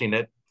tasting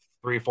it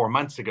 3 or 4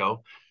 months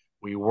ago,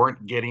 we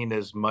weren't getting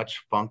as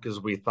much funk as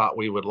we thought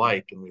we would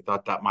like, and we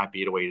thought that might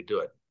be the way to do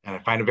it. And I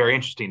find it very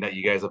interesting that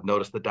you guys have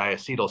noticed the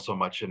diacetyl so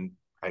much, and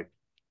I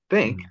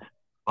think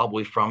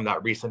probably from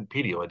that recent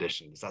PDO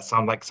edition. Does that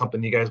sound like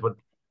something you guys would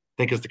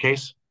think is the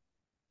case?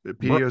 The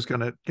PDO is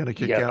gonna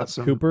kick out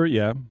some Cooper,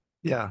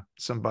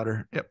 some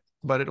butter. Yep,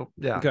 but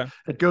Okay.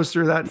 It goes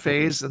through that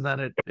phase, and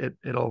then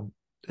it'll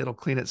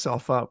clean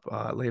itself up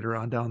later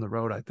on down the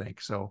road, I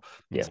think. So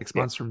 6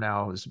 months from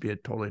now, this would be a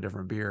totally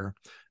different beer.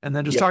 And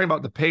then just talking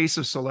about the pace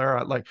of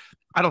Solera, like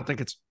I don't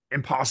think it's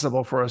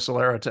impossible for a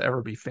Solera to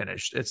ever be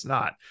finished. It's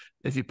not.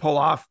 If you pull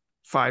off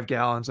 5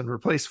 gallons and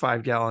replace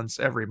 5 gallons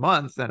every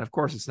month, then of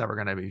course it's never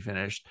going to be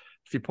finished.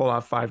 If you pull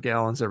off 5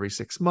 gallons every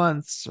 6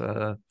 months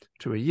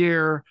to a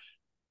year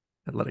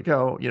and let it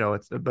go,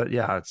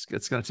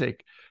 it's going to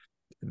take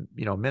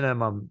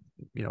minimum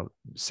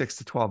 6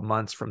 to 12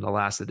 months from the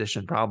last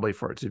edition probably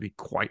for it to be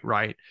quite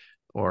right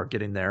or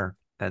getting there.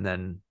 And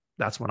then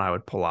that's when I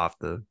would pull off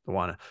the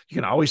one. You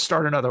can always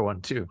start another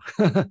one too.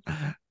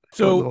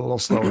 So a little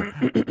slower.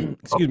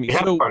 Excuse me.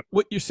 So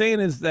what you're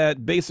saying is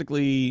that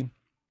basically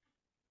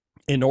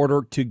in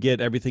order to get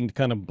everything to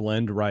kind of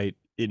blend right,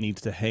 it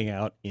needs to hang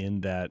out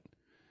in that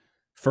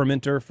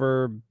fermenter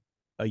for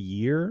a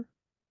year,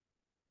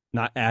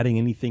 not adding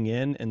anything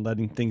in and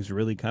letting things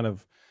really kind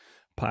of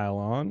pile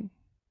on.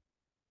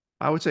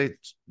 I would say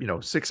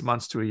 6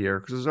 months to a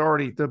year, because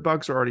the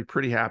bugs are already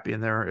pretty happy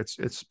in there.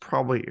 It's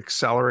probably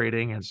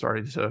accelerating and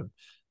starting to,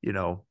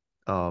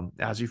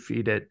 as you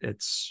feed it,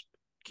 it's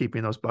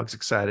keeping those bugs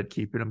excited,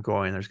 keeping them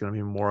going. There's going to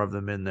be more of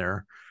them in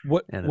there.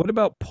 What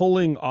about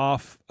pulling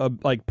off 5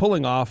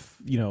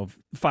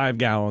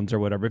 gallons or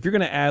whatever? If you're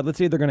going to add, let's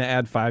say they're going to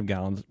add 5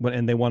 gallons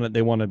and they want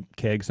to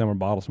keg some or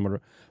bottle some,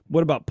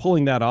 what about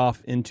pulling that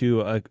off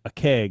into a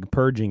keg,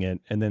 purging it,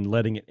 and then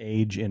letting it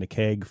age in a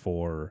keg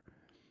for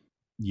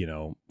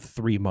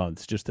 3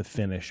 months just to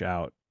finish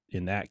out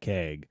in that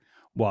keg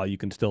while you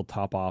can still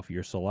top off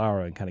your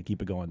Solera and kind of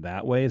keep it going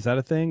that way? Is that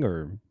a thing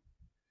or?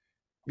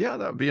 Yeah,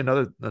 that would be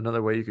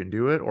another way you can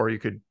do it, or you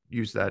could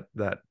use that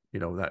that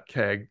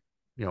keg,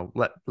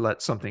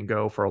 let something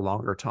go for a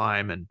longer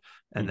time and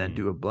then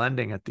do a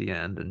blending at the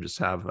end and just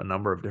have a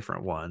number of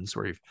different ones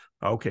where we've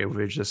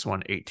aged this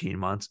one 18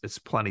 months, it's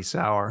plenty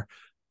sour.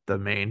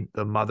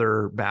 The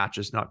mother batch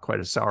is not quite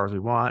as sour as we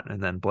want,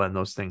 and then blend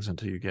those things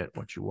until you get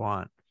what you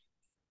want.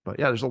 But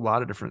yeah, there's a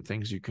lot of different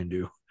things you can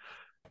do.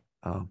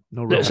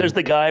 No real. Says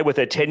the guy with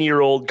a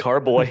 10-year-old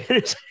carboy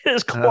in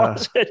his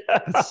closet.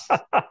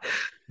 I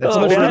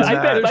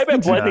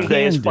bet blending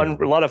day is fun,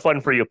 a lot of fun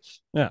for you.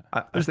 Yeah,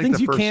 there's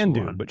things you can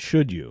do, but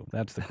should you?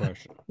 That's the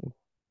question.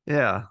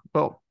 Yeah,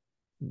 well,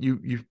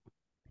 you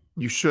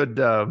should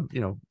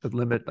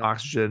limit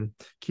oxygen.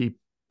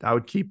 I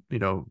would keep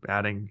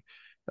adding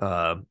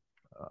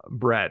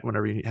Brett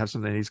whenever you have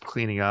something that needs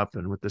cleaning up.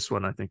 And with this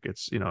one, I think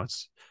it's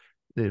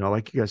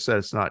like you guys said,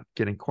 it's not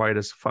getting quite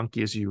as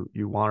funky as you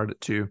wanted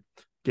it to.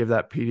 Give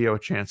that PDO a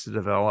chance to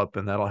develop,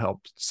 and that'll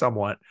help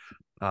somewhat.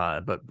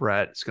 But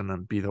Brett's going to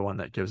be the one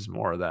that gives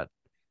more of that,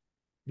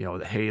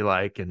 the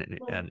hay-like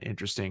and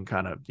interesting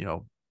kind of,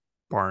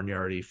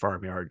 barnyardy,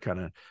 farmyard kind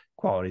of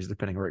qualities,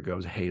 depending where it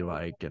goes,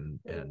 hay-like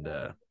and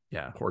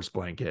horse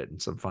blanket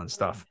and some fun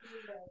stuff.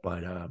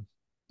 But,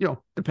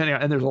 depending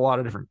on, and there's a lot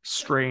of different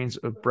strains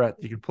of Brett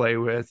you can play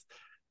with.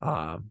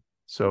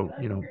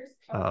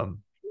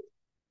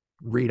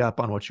 Read up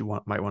on what you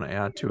might want to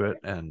add to it,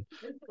 and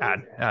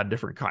add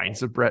different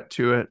kinds of Brett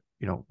to it.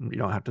 You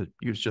don't have to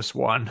use just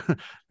one.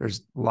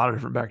 There's a lot of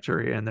different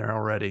bacteria in there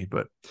already.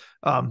 But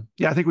I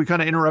think we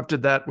kind of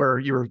interrupted that where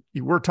you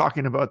were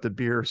talking about the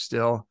beer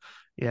still,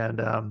 and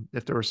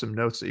if there were some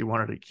notes that you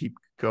wanted to keep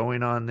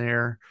going on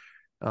there,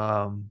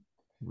 would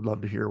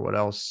love to hear what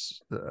else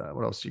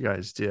you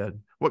guys did.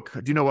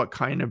 Do you know what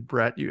kind of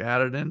Brett you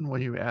added in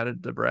when you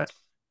added the Brett?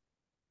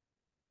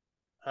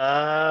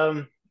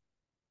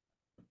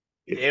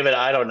 David,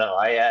 I don't know.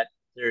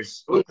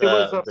 There's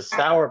the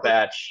sour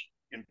batch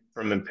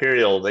from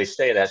Imperial. They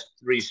say it has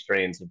 3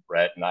 strains of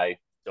Brett, and I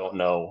don't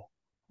know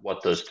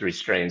what those 3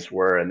 strains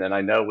were. And then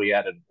I know we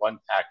added 1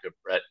 pack of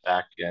Brett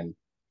back in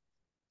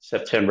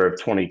September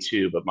of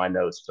 22, but my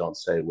notes don't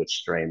say which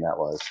strain that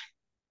was.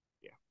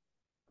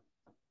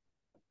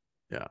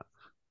 Yeah.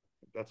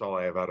 That's all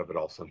I have out of it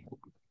also.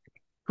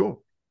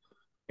 Cool.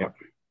 Yep.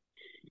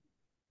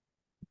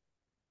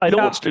 I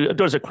don't want to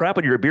does a crap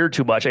on your beer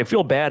too much. I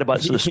feel bad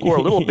about the score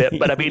a little bit,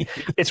 but I mean,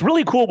 it's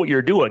really cool what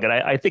you're doing. And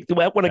I think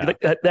I want to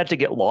get that to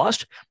get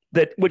lost,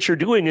 that what you're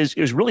doing is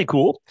really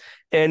cool.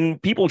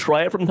 And people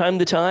try it from time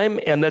to time.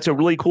 And that's a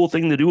really cool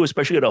thing to do,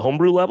 especially at a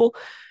homebrew level.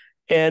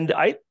 And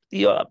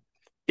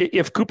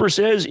if Cooper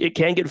says it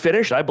can get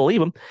finished, I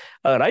believe him.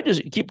 And I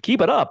just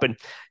keep it up. And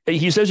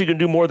he says you can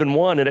do more than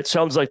one. And it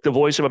sounds like the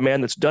voice of a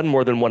man that's done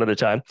more than one at a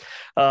time.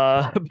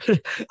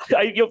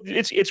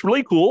 It's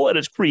really cool and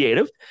it's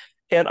creative.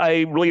 And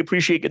I really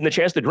appreciate getting the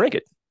chance to drink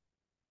it.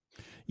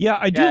 Yeah,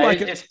 I do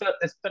like it. It's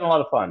been a lot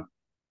of fun.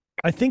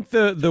 I think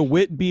the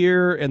wheat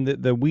beer and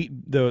the wheat,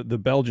 the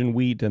Belgian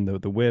wheat and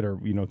the wit are,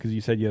 because you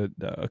said you had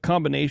a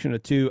combination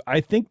of two. I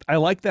think I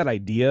like that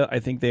idea. I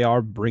think they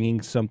are bringing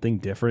something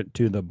different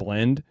to the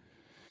blend.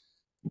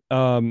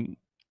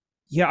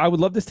 Yeah, I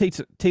would love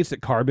to taste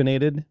it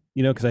carbonated,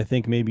 because I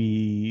think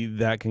maybe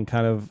that can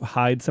kind of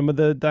hide some of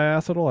the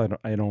diacetyl.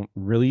 I don't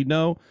really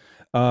know.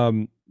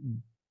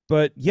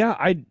 But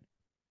yeah,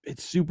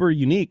 it's super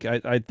unique.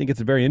 I think it's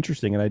very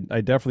interesting, and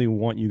I definitely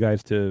want you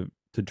guys to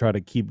try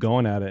to keep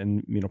going at it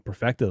and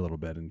perfect it a little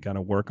bit and kind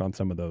of work on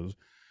some of those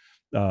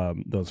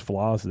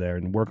flaws there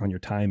and work on your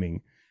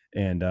timing.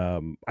 And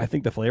I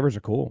think the flavors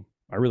are cool.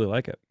 I really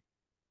like it.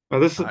 Well,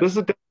 this is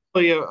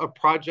definitely a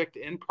project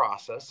in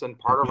process, and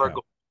part of our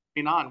goal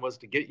on was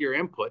to get your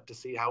input to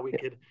see how we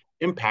could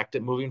impact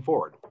it moving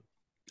forward.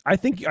 I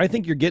think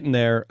you're getting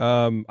there.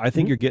 I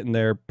think you're getting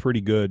there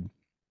pretty good.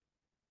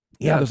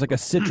 Yeah, there's like a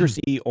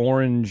citrusy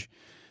orange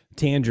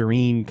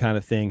tangerine kind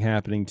of thing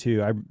happening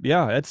too.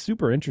 It's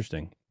super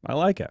interesting. I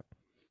like it.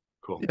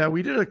 Cool. Yeah,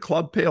 we did a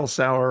club pale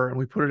sour and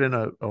we put it in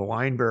a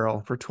wine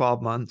barrel for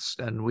 12 months,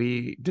 and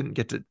we didn't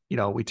get to,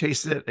 we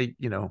tasted it,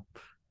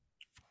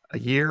 a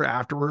year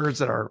afterwards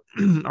at our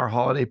our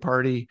holiday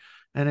party,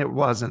 and it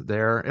wasn't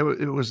there.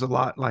 It was a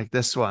lot like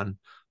this one,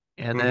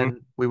 and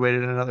then we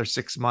waited another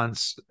 6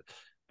 months.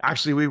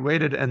 Actually, we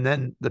waited, and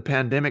then the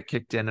pandemic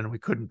kicked in, and we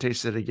couldn't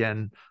taste it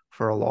again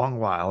for a long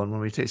while. And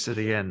when we tasted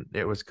it again,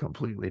 it was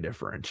completely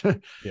different.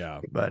 Yeah.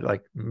 But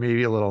like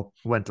maybe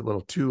went a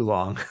little too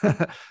long,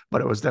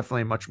 but it was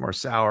definitely much more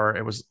sour.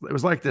 It was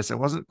like this. It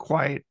wasn't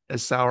quite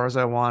as sour as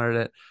I wanted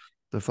it.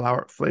 The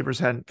flavors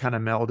hadn't kind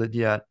of melded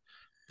yet.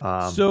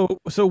 So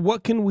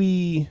what can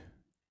we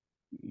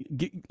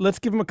let's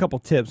give them a couple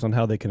tips on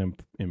how they can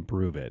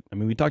improve it. I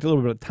mean, we talked a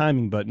little bit about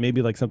timing, but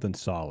maybe like something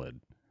solid.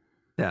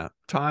 Yeah.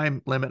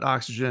 Time, limit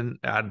oxygen,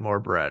 add more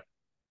Brett.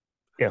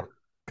 Yeah.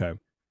 Okay.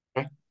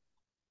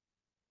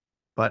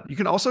 But you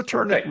can also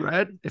turn it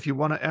red if you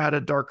want to add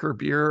a darker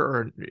beer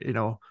or,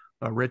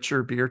 a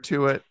richer beer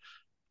to it.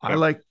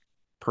 Okay.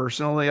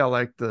 Personally, I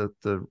like the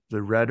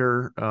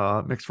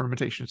redder mixed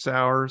fermentation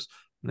sours.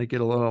 They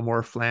get a little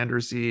more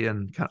Flandersy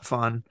and kind of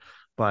fun.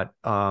 But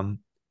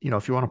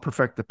if you want to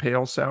perfect the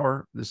pale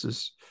sour, this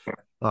is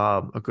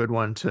a good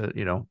one to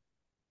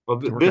Well,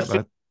 to work this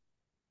at.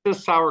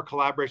 is Sour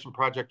Collaboration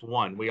Project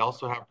 1. We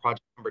also have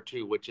Project number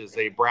 2, which is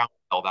a brown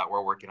ale that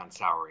we're working on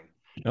souring.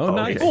 Oh,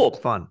 nice. Okay. Cool.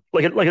 Fun.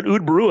 Like an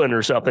Oud Bruin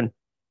or something.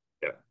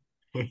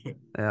 Yeah.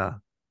 Yeah.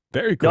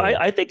 Very cool. No,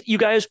 I think you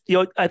guys,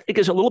 I think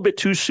it's a little bit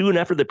too soon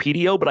after the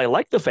PDO, but I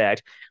like the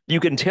fact you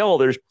can tell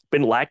there's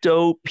been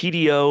lacto,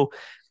 PDO,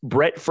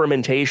 Brett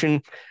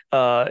fermentation.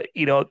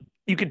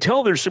 You can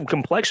tell there's some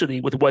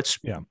complexity with what's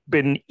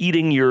been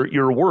eating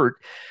your wort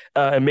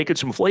and making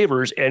some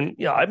flavors. And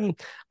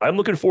I'm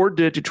looking forward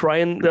to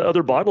trying the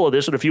other bottle of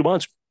this in a few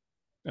months.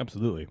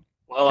 Absolutely.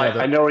 Well,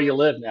 I know where you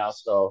live now,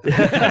 so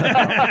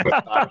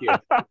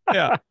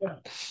Yeah.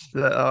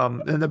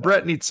 And the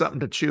Brett needs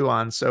something to chew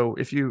on. So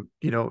if you're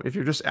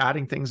just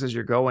adding things as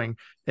you're going,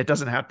 it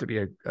doesn't have to be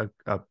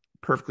a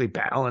perfectly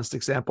balanced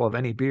example of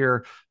any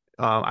beer.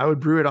 I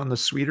would brew it on the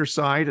sweeter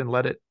side and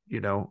let it,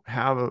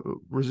 have a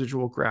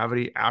residual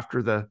gravity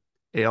after the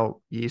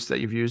ale yeast that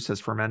you've used has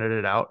fermented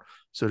it out.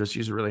 So just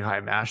use a really high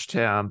mash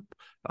temp,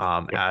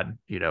 add,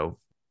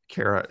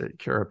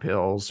 Cara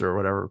pills or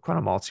whatever kind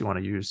of malts you want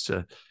to use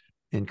to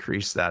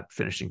increase that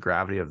finishing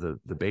gravity of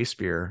the base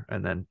beer.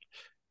 And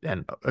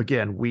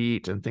again,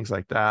 wheat and things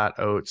like that,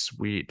 oats,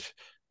 wheat,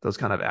 those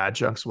kind of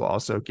adjuncts will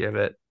also give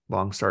it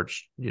long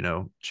starch,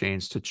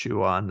 chains to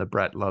chew on. The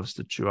Brett loves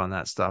to chew on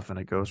that stuff, and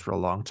it goes for a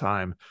long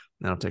time.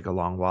 And it'll take a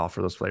long while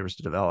for those flavors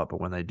to develop,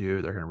 but when they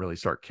do, they're going to really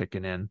start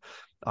kicking in.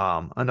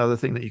 Another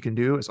thing that you can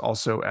do is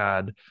also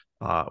add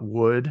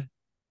wood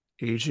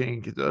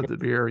aging the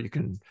beer. You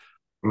can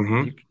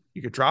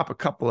you could drop a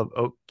couple of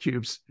oak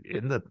cubes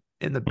in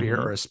the beer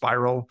or a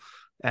spiral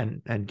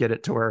and get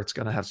it to where it's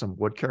going to have some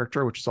wood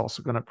character, which is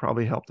also going to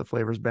probably help the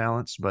flavors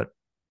balance. But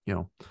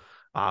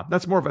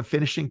that's more of a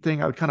finishing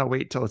thing. I would kind of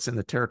wait till it's in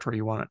the territory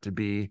you want it to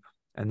be,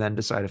 and then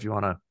decide if you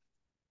want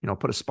to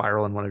put a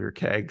spiral in one of your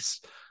kegs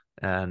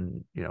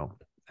and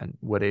and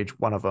wood age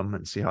one of them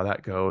and see how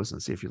that goes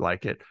and see if you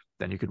like it.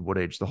 Then you could wood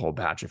age the whole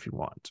batch if you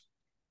want.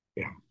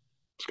 Yeah,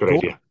 it's a good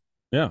idea.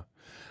 Yeah.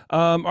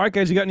 All right,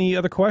 guys, you got any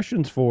other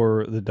questions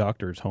for the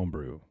Doctor's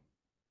Homebrew?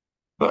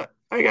 But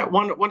I got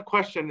one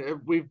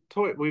question.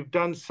 We've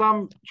done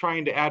some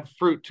trying to add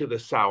fruit to the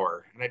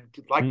sour, and I'd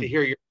like to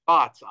hear your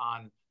thoughts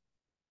on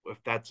if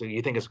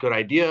you think it's a good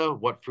idea,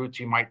 what fruits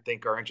you might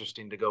think are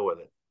interesting to go with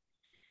it.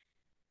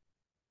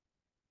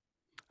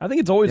 I think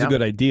it's always a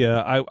good idea.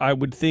 I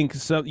would think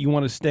you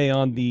want to stay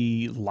on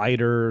the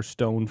lighter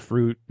stone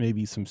fruit,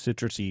 maybe some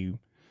citrusy.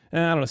 I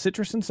don't know.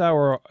 Citrus and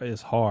sour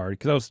is hard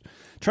because I was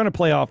trying to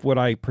play off what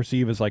I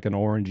perceive as like an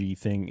orangey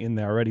thing in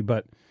there already,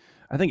 but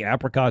I think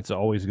apricot's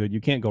always good. You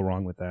can't go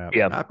wrong with that.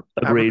 Yeah,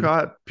 agreed.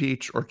 Apricot,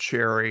 peach, or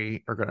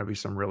cherry are going to be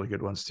some really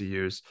good ones to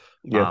use.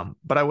 Yeah.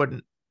 But I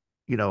wouldn't,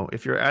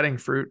 if you're adding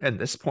fruit at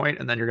this point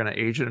and then you're going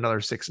to age it another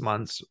 6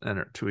 months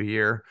to a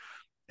year,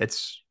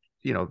 it's,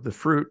 the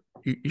fruit,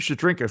 you should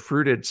drink a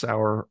fruited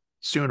sour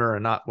sooner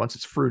and not once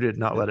it's fruited,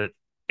 not let it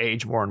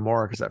age more and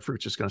more because that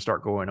fruit's just going to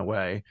start going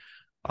away.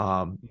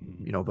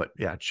 But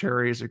yeah,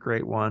 cherry is a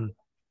great one.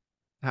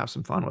 Have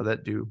some fun with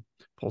it.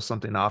 Pull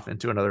something off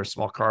into another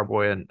small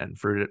carboy and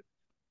fruit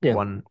it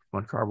one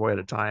carboy at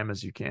a time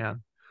as you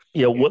can.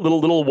 What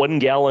little 1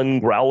 gallon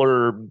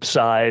growler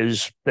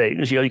size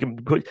things. You can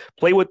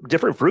play with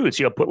different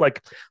fruits. Put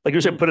like you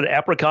said, put an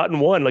apricot in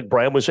one, like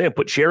Brian was saying,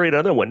 put cherry in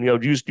another one.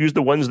 Use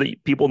the ones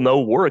that people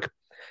know work.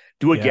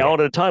 Do a gallon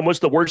at a time. What's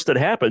the worst that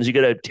happens? You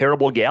get a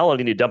terrible gallon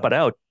and you dump it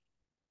out.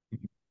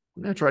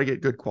 Try to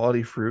get good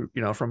quality fruit,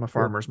 from a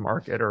farmer's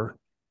market or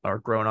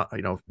grown up,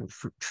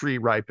 tree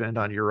ripened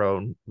on your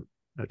own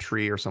a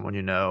tree or someone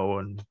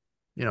and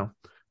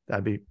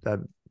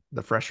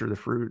the fresher the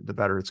fruit, the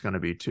better it's going to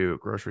be too.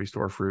 Grocery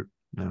store fruit,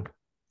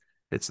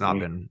 it's not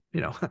been,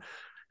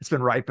 it's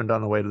been ripened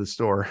on the way to the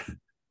store.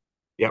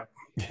 Yep.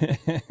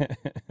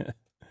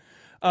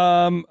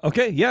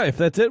 Okay. Yeah. If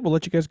that's it, we'll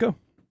let you guys go.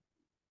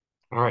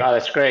 All right. Oh,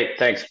 that's great.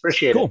 Thanks.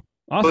 Appreciate it.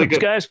 Awesome. Really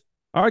good. Guys.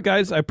 All right,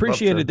 guys. I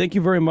appreciate it. Thank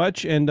you very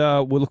much. And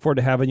we'll look forward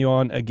to having you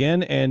on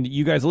again. And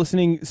you guys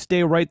listening,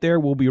 stay right there.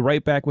 We'll be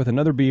right back with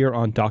another beer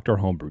on Dr.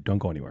 Homebrew. Don't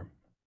go anywhere.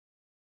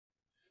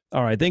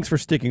 All right. Thanks for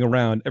sticking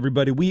around,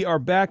 everybody. We are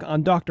back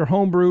on Dr.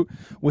 Homebrew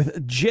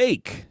with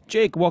Jake.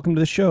 Jake, welcome to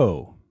the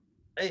show.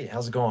 Hey,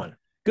 how's it going?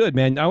 Good,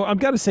 man. I've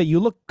got to say, you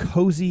look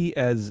cozy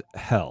as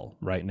hell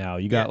right now.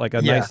 You got like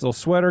a nice little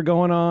sweater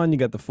going on. You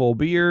got the full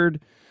beard,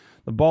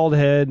 the bald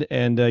head,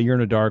 and you're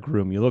in a dark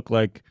room. You look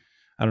like,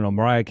 I don't know,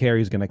 Mariah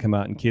Carey's going to come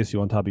out and kiss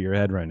you on top of your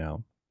head right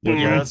now.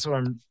 Yeah, that's what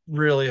I'm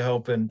really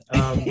hoping.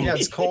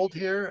 It's cold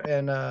here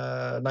and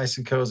nice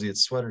and cozy.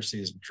 It's sweater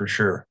season for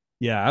sure.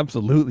 Yeah,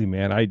 absolutely,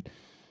 man.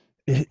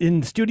 In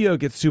the studio, it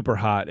gets super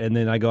hot, and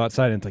then I go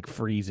outside and it's like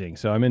freezing.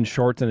 So I'm in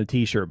shorts and a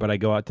t-shirt, but I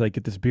go out to like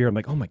get this beer. I'm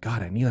like, oh my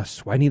God, I need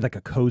like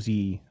a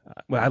cozy.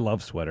 I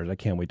love sweaters. I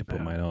can't wait to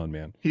put mine on,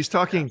 man. He's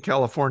talking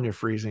California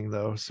freezing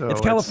though. So it's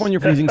California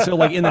freezing. So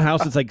like in the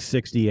house, it's like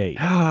 68.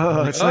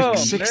 Oh, it's like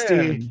 60.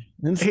 Man.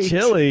 It's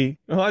chilly.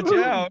 Watch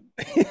out.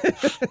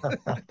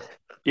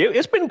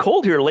 It's been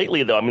cold here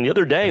lately, though. I mean, the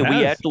other day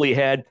we actually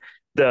had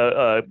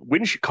The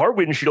car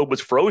windshield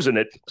was frozen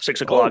at 6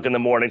 o'clock in the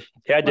morning.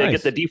 Had to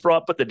get the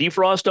defrost, put the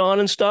defrost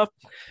on and stuff.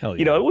 Hell yeah.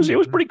 You know, it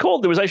was pretty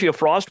cold. There was actually a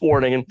frost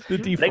warning, and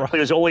thankfully it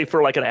was only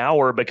for like an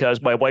hour because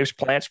my wife's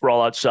plants were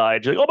all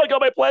outside. She's like, oh my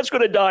god, my plant's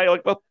going to die. I'm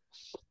like, well,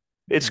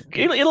 it's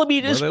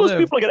supposed to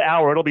be for like an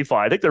hour. It'll be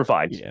fine. I think they're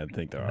fine. Yeah, I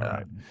think they're all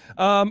right.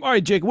 All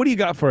right, Jake, what do you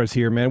got for us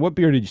here, man? What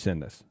beer did you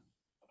send us?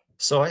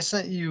 So I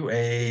sent you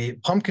a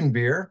pumpkin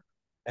beer.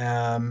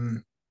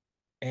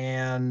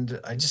 And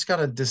I just got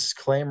a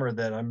disclaimer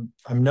that I'm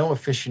no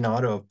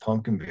aficionado of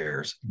pumpkin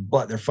beers,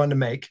 but they're fun to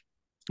make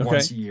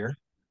once a year.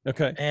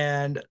 Okay.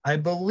 And I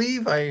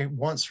believe I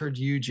once heard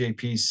you,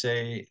 JP,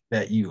 say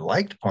that you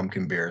liked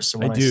pumpkin beers. So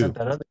when I sent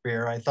that other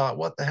beer, I thought,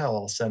 what the hell?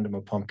 I'll send him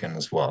a pumpkin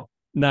as well.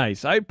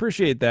 Nice. I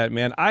appreciate that,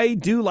 man. I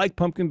do like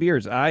pumpkin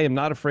beers. I am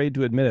not afraid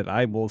to admit it.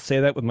 I will say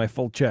that with my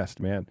full chest,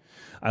 man.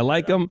 I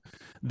like them.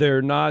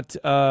 They're not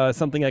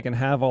something I can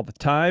have all the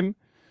time.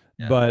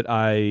 But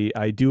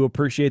I do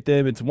appreciate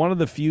them. It's one of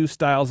the few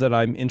styles that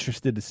I'm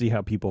interested to see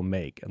how people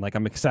make. And like,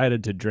 I'm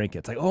excited to drink it.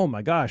 It's like, oh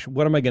my gosh,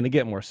 what am I going to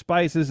get? More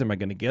spices? Am I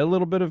going to get a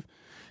little bit of,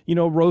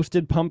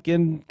 roasted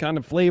pumpkin kind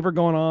of flavor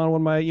going on? What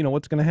am I,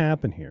 what's going to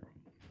happen here?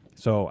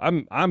 So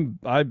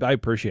I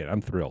appreciate it.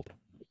 I'm thrilled.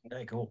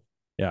 Very cool.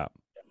 Yeah.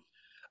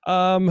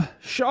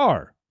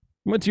 Shar,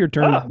 what's your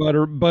turn?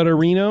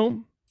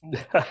 Butterino?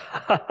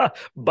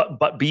 but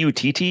Butter?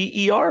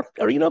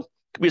 Arena?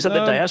 Is that the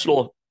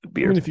diacetyl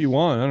beer? I mean, if you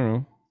want, I don't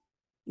know.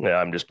 Yeah,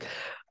 I'm just.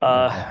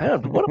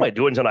 What am I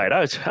doing tonight?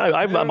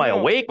 Am I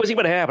awake? What's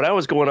even happening?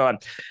 What's going on?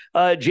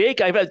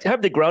 Jake, I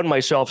have to ground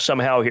myself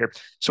somehow here,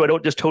 so I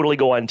don't just totally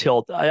go on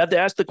tilt. I have to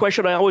ask the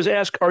question I always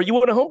ask: are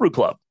you in a homebrew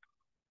club?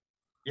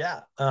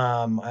 Yeah,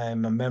 I'm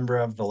a member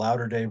of the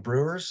Latter-day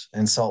Brewers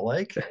in Salt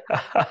Lake.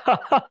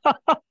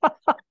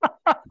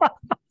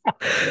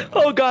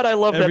 Oh God, I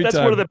love that. That's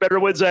one of the better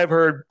ones I've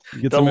heard.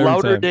 The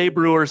Latter-day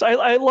Brewers.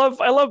 I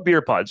love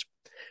beer puns.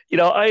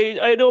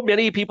 I know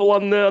many people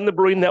on the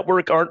Brewing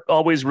Network aren't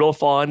always real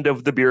fond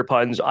of the beer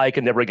puns. I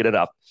can never get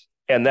enough,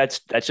 and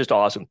that's just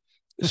awesome.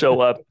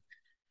 So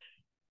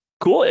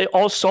cool.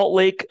 All Salt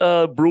Lake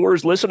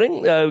brewers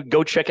listening,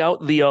 go check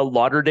out the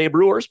Latter-day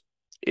Brewers.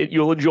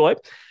 You'll enjoy.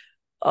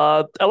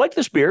 I like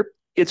this beer.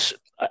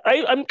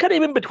 I'm kind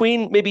of in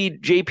between maybe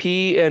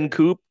JP and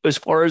Coop as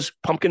far as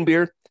pumpkin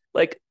beer.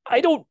 Like,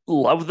 I don't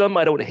love them.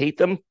 I don't hate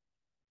them.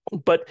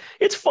 But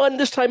it's fun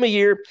this time of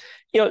year.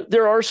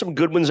 There are some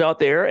good ones out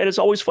there, and it's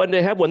always fun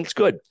to have one that's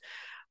good.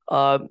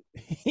 Open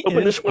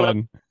this one up.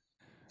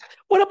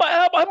 What am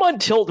I'm on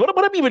tilt. What am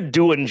I even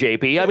doing,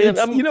 JP? I mean,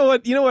 you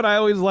know what I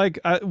always like.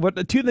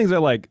 What two things I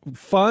like: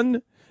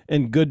 fun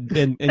and good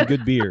and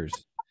good beers.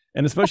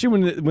 And especially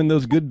when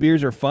those good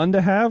beers are fun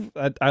to have,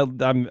 I'm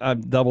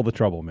double the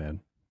trouble,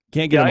 man.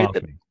 Can't get them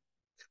off me.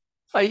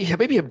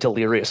 Maybe I'm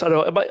delirious. I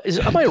don't know.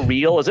 Am I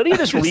real? Is any of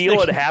this real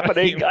and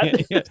happening?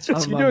 You're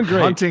doing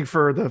great. Hunting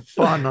for the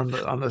fun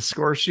on the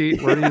score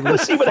sheet. Where do you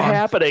list see what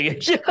happening?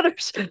 Yeah,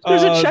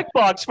 there's a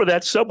checkbox for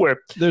that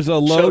somewhere. There's a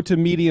low to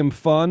medium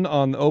fun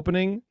on the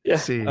opening. Yeah.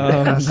 See,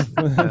 I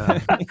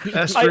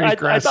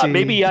thought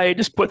maybe I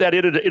just put that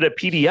in a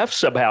PDF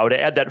somehow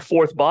to add that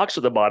fourth box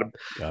at the bottom.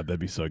 God, that'd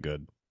be so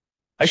good.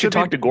 I should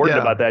talk to Gordon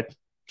about that.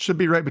 Should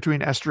be right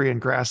between Estuary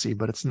and Grassy,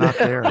 but it's not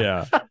there.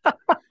 Yeah.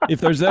 If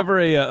there's ever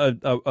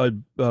a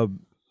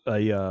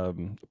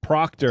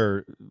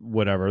proctor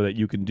whatever that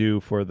you can do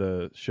for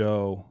the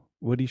show,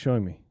 what are you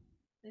showing me?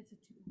 It's a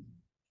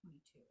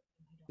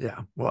 222.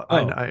 Yeah. Well,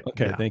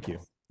 okay. Yeah. Thank you.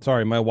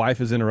 Sorry, my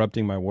wife is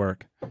interrupting my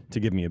work to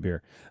give me a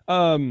beer.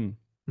 Wah,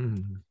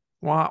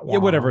 wah. Yeah,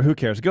 whatever. Who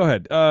cares? Go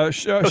ahead.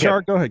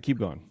 Shark, go ahead. Keep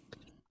going.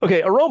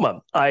 Okay,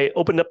 aroma. I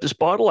opened up this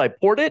bottle. I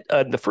poured it.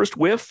 The first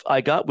whiff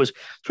I got was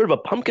sort of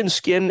a pumpkin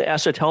skin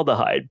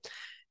acetaldehyde.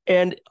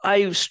 And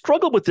I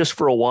struggled with this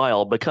for a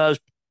while because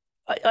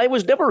I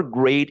was never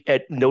great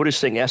at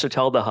noticing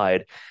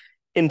acetaldehyde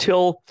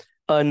until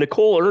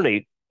Nicole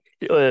Ernie,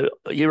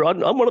 you're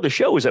on one of the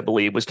shows, I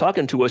believe, was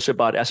talking to us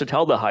about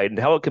acetaldehyde and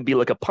how it can be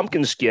like a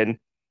pumpkin skin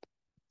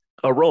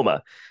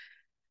aroma.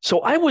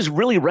 So I was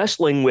really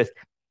wrestling with,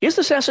 is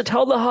this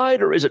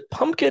acetaldehyde or is it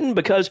pumpkin?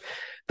 Because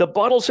the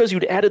bottle says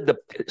you'd added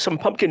some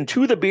pumpkin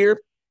to the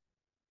beer.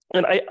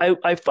 And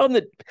I found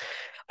that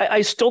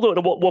I still don't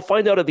know. We'll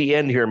find out at the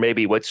end here,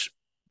 maybe what's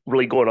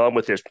really going on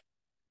with this.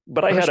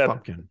 But I had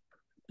pumpkin.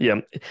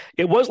 Yeah,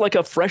 it was like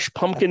a fresh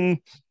pumpkin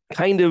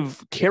kind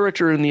of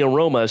character in the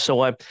aroma.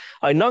 So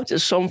I knocked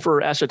some for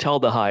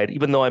acetaldehyde,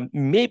 even though I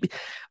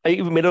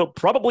even made it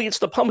probably it's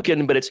the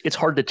pumpkin, but it's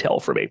hard to tell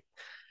for me.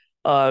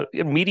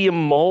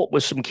 Medium malt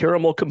with some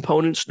caramel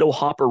components, no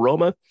hop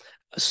aroma.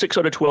 6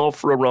 out of 12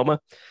 for aroma.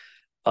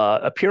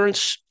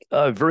 Appearance.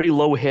 Very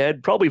low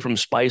head, probably from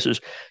spices.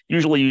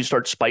 Usually you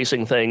start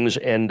spicing things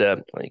and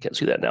you can't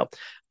see that now.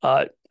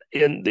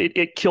 And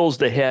it kills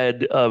the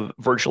head of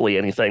virtually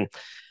anything.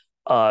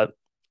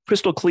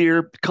 Crystal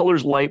clear,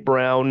 color's light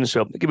brown.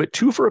 So give it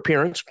 2 for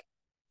appearance.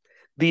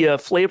 The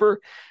flavor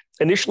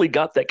initially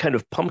got that kind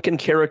of pumpkin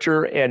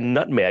character and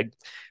nutmeg,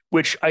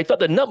 which I thought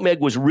the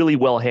nutmeg was really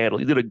well handled.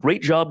 You did a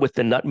great job with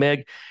the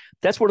nutmeg.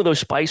 That's one of those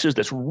spices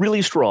that's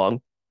really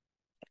strong.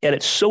 and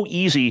it's so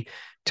easy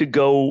to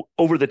go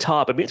over the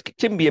top. I mean, it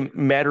can be a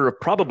matter of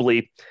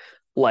probably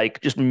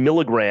like just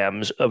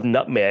milligrams of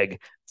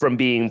nutmeg from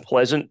being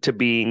pleasant to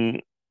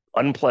being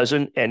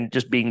unpleasant and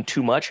just being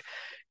too much.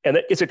 And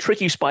it's a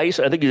tricky spice.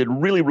 I think you did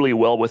really, really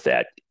well with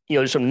that.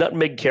 There's some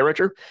nutmeg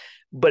character,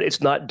 but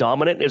it's not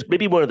dominant. It's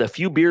maybe one of the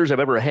few beers I've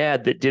ever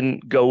had that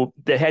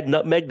had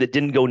nutmeg that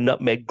didn't go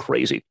nutmeg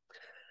crazy.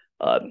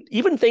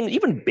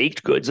 Even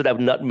baked goods that have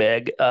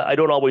nutmeg, I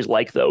don't always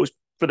like those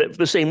for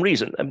the same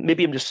reason.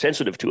 Maybe I'm just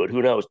sensitive to it.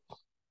 Who knows?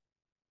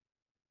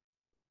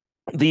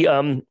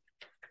 Because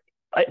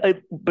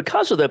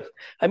of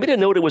I made a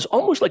note. It was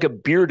almost like a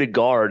bière de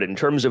garde in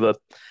terms of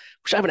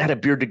which I haven't had a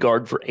bière de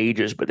garde for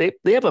ages, but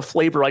they have a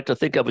flavor I like to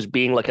think of as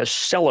being like a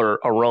cellar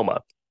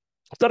aroma.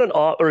 It's not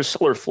or a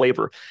cellar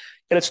flavor,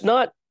 and it's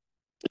not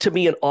to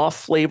me an off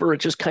flavor.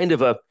 It's just kind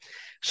of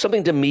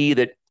something to me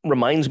that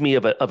reminds me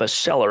of a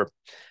cellar.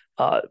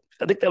 I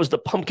think that was the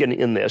pumpkin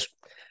in this.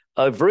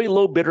 Very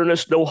low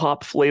bitterness, no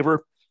hop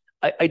flavor.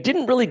 I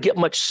didn't really get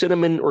much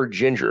cinnamon or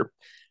ginger,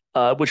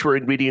 which were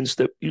ingredients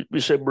that you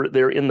said were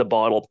there in the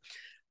bottle.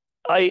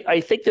 I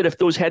think that if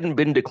those hadn't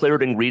been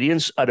declared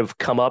ingredients, I'd have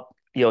come up,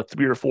 3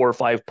 or 4 or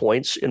 5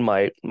 points in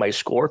my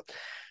score.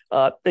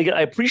 Again,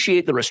 I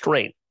appreciate the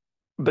restraint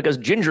because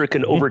ginger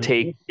can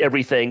overtake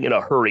everything in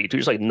a hurry,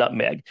 just like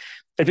nutmeg.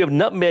 If you have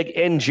nutmeg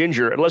and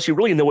ginger, unless you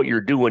really know what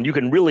you're doing, you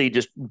can really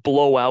just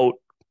blow out,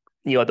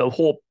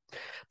 the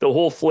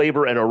whole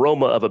flavor and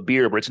aroma of a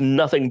beer, but it's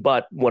nothing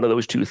but one of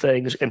those two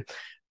things. And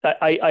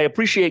I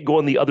appreciate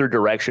going the other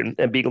direction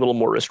and being a little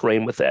more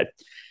restrained with that.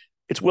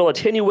 It's well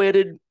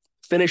attenuated.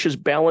 Finish is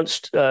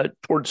balanced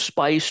towards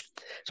spice.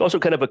 It's also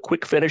kind of a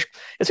quick finish.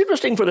 It's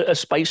interesting for a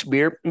spice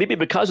beer, maybe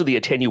because of the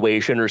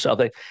attenuation or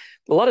something.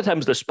 A lot of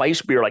times the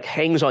spice beer like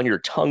hangs on your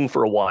tongue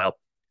for a while.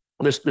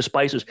 The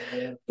spices,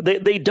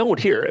 they don't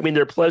here. I mean,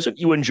 they're pleasant.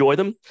 You enjoy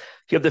them.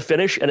 You have the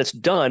finish and it's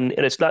done.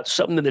 And it's not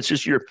something that's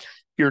just you're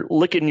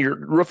licking your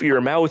roof of your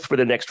mouth for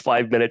the next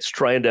 5 minutes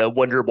trying to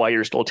wonder why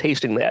you're still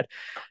tasting that.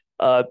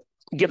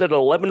 Give it an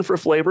 11 for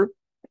flavor.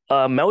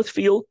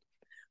 Mouthfeel,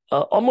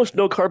 almost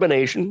no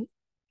carbonation,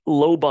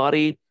 low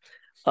body.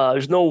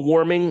 There's no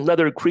warming,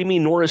 neither creamy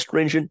nor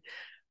astringent.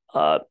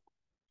 I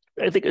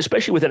think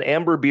especially with an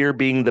amber beer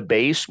being the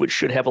base, which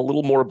should have a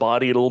little more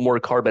body, a little more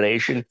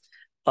carbonation.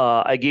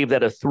 I gave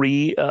that a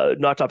 3,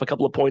 knocked off a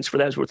couple of points for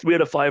that. So we're 3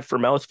 out of 5 for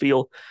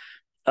mouthfeel,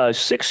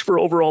 6 for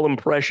overall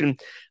impression,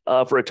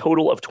 for a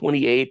total of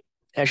 28.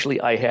 Actually,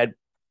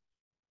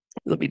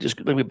 let me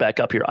back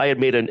up here. I had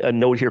made a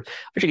note here.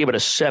 I should give it a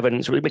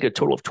 7, so we make a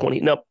total of 20.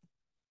 No,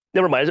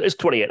 never mind. It's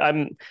 28.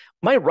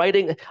 My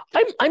writing.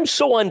 I'm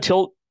so on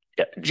tilt,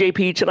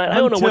 JP, tonight. I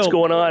don't know what's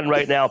going on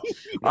right now.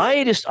 You're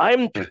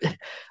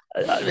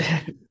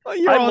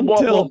on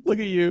tilt. Look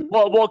at you.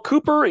 Well, while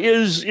Cooper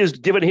is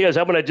giving his,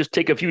 I'm going to just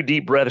take a few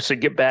deep breaths and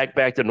get back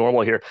to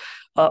normal here.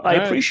 I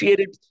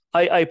appreciated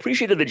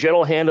the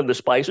gentle hand of the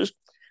spices.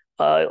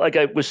 Like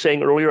I was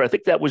saying earlier, I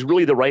think that was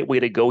really the right way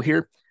to go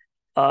here.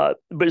 But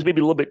it's maybe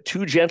a little bit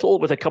too gentle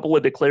with a couple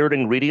of declared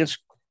ingredients,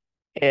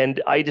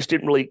 and I just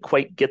didn't really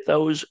quite get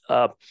those.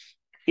 I'm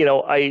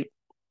curious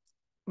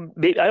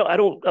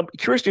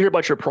to hear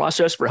about your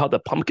process for how the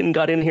pumpkin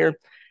got in here.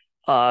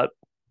 And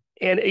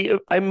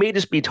I may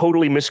just be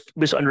totally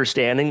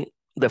misunderstanding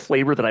the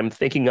flavor that I'm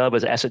thinking of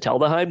as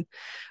acetaldehyde.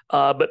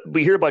 But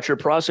we hear about your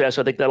process.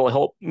 I think that'll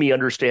help me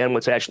understand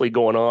what's actually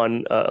going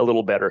on a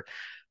little better.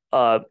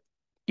 I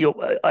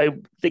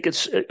think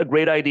it's a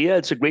great idea.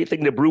 It's a great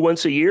thing to brew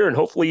once a year, and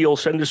hopefully you'll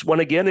send us one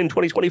again in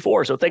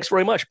 2024. So thanks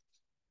very much.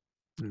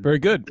 Very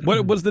good.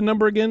 What was the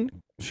number again,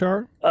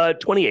 Shar?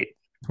 28.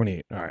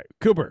 28. All right.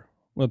 Cooper,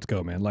 let's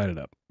go, man. Light it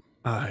up.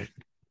 All right.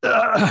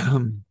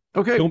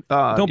 Okay.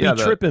 Don't be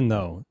tripping,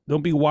 though.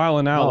 Don't be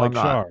wilding out like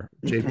Shar.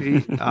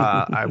 JP,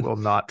 I will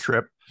not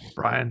trip.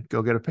 Brian,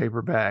 go get a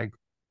paper bag.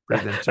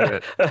 Breathe into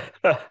it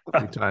a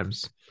few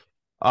times.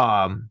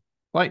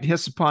 Light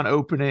hiss upon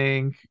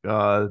opening.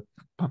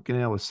 Pumpkin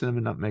ale with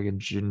cinnamon, nutmeg, and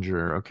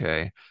ginger.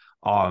 Okay.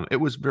 It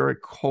was very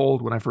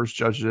cold when I first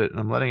judged it, and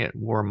I'm letting it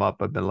warm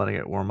up. I've been letting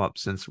it warm up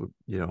since I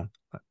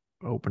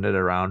opened it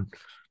around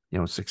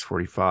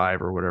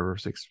 6:45 or whatever,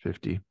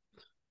 6:50,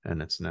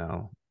 and it's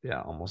now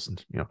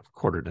almost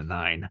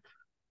 8:45.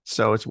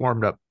 So it's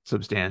warmed up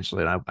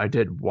substantially, and I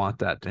did want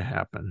that to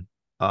happen.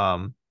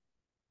 In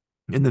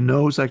the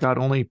nose, I got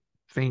only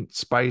faint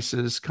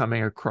spices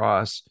coming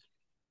across.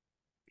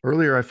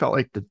 Earlier, I felt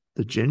like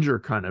the ginger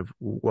kind of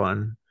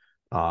won.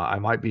 I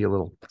might be a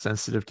little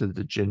sensitive to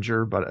the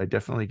ginger, but I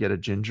definitely get a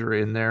ginger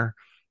in there.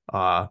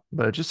 But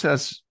it just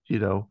has,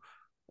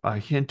 a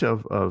hint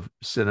of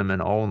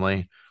cinnamon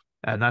only.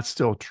 And that's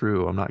still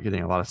true. I'm not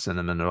getting a lot of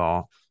cinnamon at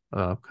all.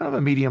 Kind of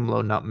a medium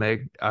low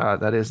nutmeg.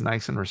 That is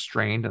nice and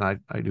restrained. And I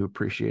do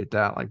appreciate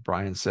that, like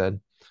Brian said.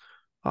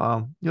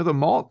 The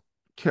malt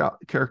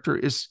character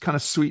is kind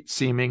of sweet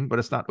seeming, but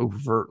it's not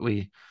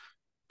overtly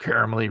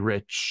caramelly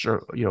rich,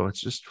 or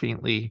it's just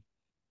faintly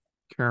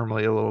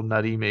caramelly, a little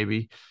nutty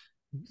maybe.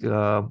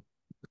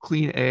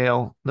 Clean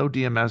ale, no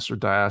DMS or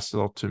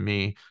diacetyl to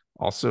me.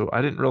 Also,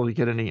 I didn't really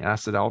get any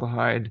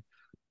acetaldehyde.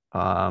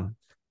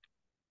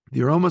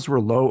 The aromas were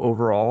low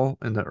overall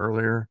in the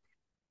earlier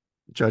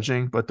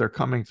judging, but they're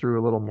coming through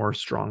a little more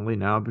strongly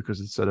now because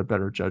it's at a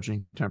better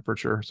judging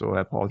temperature. So I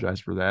apologize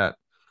for that.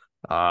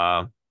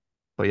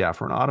 But yeah,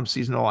 for an autumn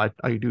seasonal,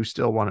 I do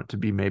still want it to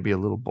be maybe a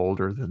little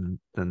bolder than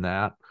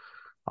that.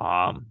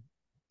 And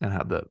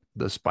have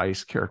the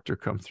spice character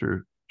come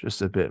through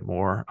just a bit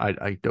more.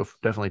 I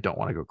definitely don't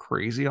want to go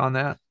crazy on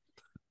that,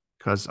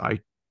 because I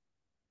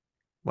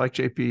like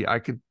JP. I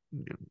could,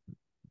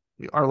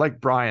 or like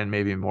Brian,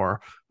 maybe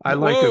more. I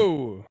like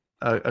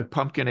a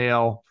pumpkin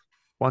ale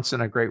once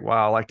in a great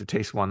while. I like to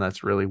taste one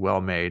that's really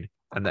well made,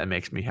 and that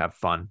makes me have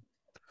fun.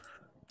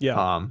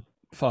 Yeah.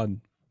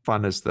 Fun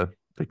is the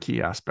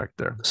key aspect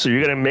there. So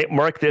you're going to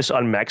mark this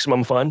on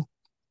maximum fun?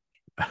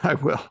 I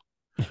will.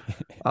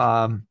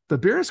 The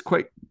beer is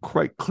quite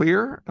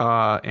clear,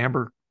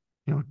 amber,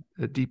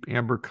 a deep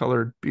amber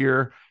colored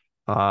beer,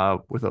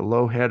 with a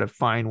low head of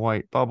fine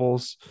white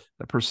bubbles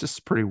that persists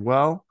pretty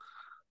well.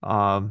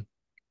 Nothing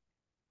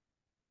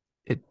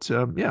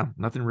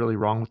really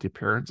wrong with the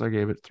appearance. I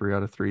gave it 3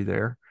 out of 3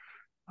 there.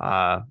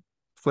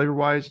 Flavor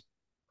wise,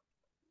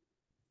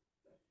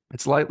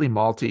 it's lightly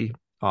malty,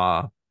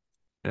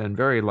 and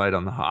very light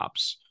on the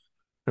hops.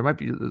 There might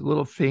be a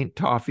little faint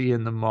toffee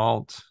in the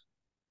malt.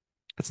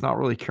 It's not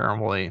really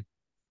caramelly.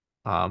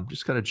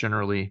 Just kind of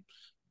generally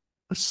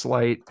a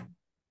slight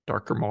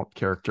darker malt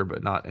character,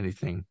 but not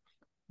anything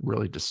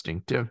really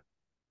distinctive.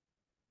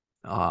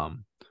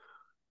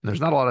 There's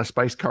not a lot of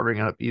spice covering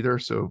it up either.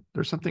 So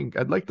there's something,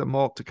 I'd like the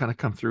malt to kind of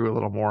come through a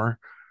little more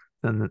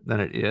than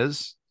it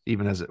is,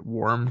 even as it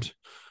warmed.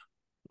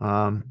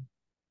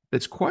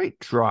 It's quite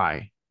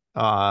dry,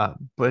 but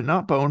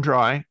not bone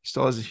dry.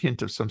 Still has a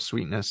hint of some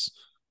sweetness,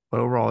 but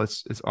overall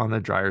it's on the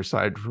drier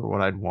side for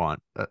what I'd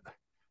want.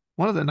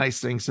 One of the nice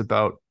things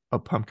about a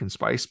pumpkin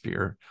spice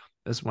beer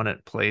is when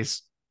it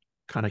plays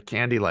kind of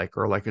candy-like,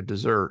 or like a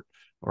dessert,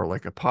 or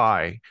like a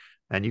pie,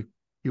 and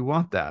you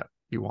want that.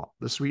 You want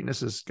the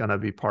sweetness is going to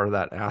be part of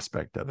that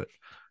aspect of it,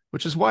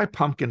 which is why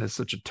pumpkin is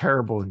such a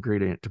terrible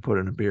ingredient to put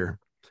in a beer.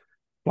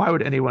 Why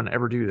would anyone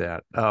ever do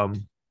that? I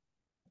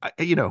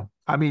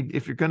mean,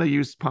 if you're going to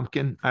use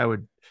pumpkin, I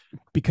would,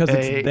 because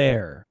it's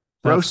there.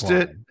 Roast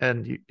it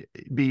and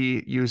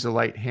use a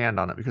light hand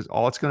on it, because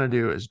all it's going to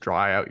do is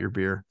dry out your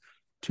beer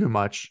too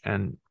much,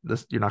 and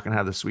you're not going to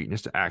have the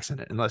sweetness to accent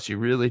it unless you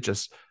really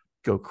just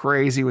go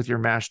crazy with your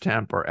mash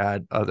temp or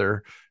add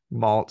other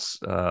malts,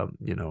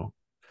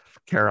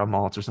 caramel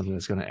malts or something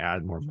that's going to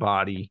add more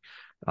body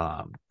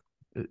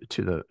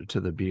to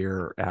the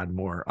beer, add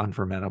more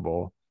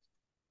unfermentable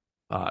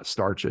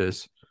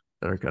starches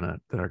that are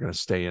gonna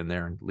stay in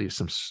there and leave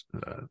some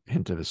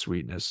hint of a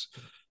sweetness.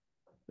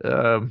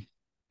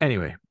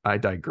 Anyway, I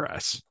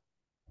digress.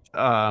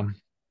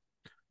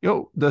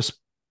 This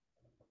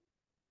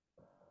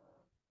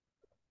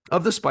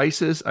of the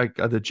spices,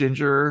 the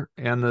ginger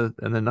and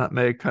the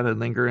nutmeg kind of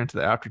linger into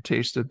the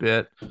aftertaste a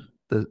bit.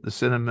 The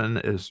cinnamon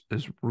is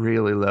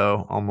really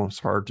low,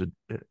 almost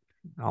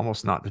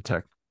not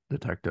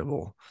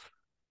detectable.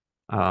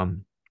 The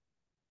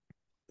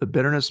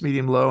bitterness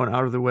medium low and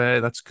out of the way.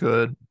 That's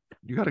good.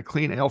 You got a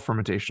clean ale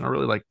fermentation. I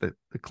really like the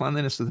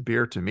cleanliness of the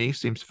beer. To me,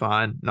 seems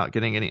fine. Not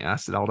getting any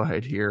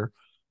acetaldehyde here.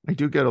 I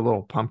do get a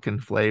little pumpkin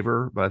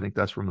flavor, but I think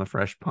that's from the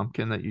fresh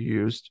pumpkin that you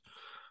used.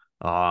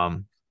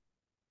 No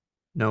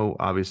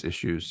obvious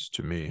issues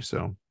to me.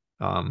 So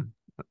probably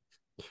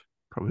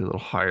a little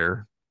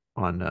higher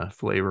on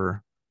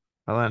flavor.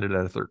 I landed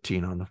at a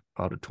 13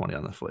 out of 20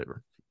 on the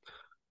flavor.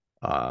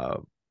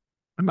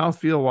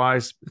 Mouthfeel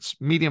wise, it's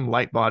medium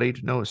light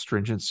bodied, no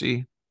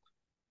astringency.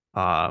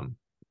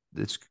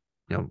 It's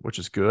which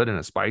is good in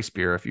a spice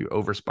beer. If you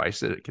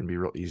overspice it, it can be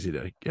real easy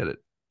to get it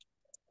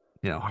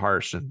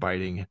harsh and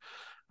biting.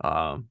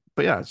 But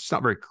yeah, it's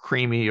not very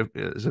creamy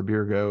as a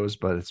beer goes,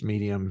 but it's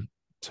medium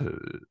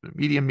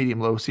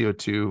low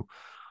CO2.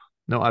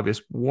 No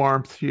obvious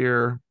warmth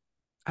here.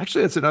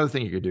 Actually, that's another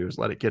thing you could do, is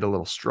let it get a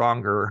little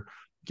stronger,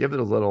 give it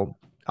a little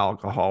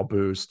alcohol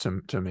boost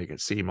to make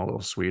it seem a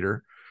little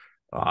sweeter,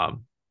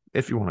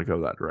 if you want to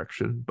go that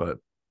direction. But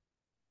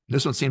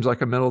this one seems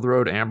like a middle of the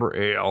road amber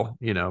ale,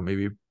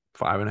 maybe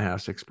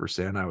 5.5%,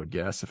 6%, I would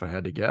guess, if I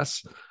had to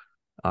guess.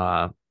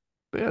 But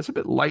yeah, it's a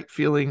bit light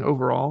feeling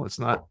overall. It's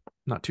not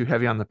too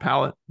heavy on the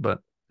palate, but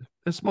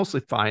it's mostly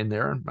fine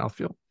there in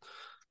mouthfeel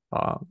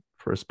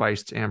for a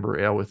spiced amber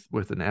ale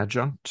with an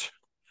adjunct.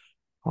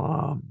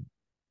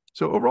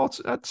 So overall,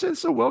 I'd say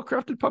it's a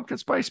well-crafted pumpkin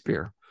spice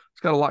beer.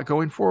 It's got a lot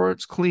going for it.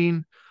 It's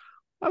clean.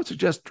 I would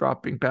suggest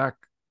dropping back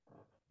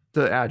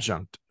the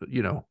adjunct,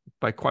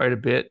 by quite a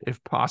bit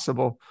if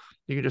possible.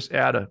 You can just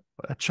add a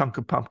chunk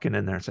of pumpkin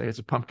in there and say it's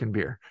a pumpkin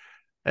beer.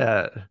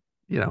 Don't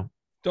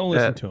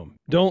listen to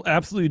them.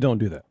 Absolutely don't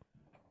do that.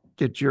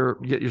 Get your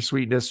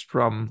sweetness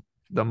from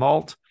the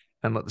malt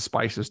and let the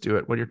spices do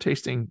it. When you're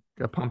tasting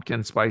a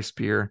pumpkin spice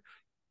beer,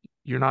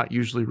 you're not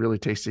usually really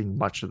tasting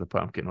much of the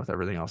pumpkin with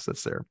everything else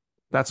that's there.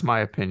 That's my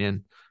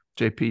opinion.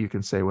 JP, you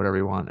can say whatever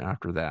you want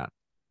after that.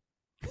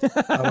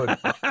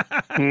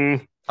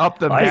 Up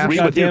the I agree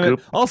mash. with you, damn it.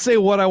 Coop. I'll say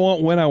what I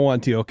want when I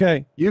want to.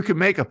 Okay. You can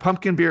make a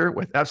pumpkin beer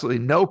with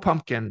absolutely no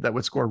pumpkin that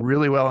would score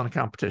really well in a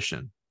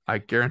competition. I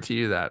guarantee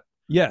you that.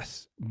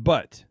 Yes,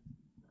 but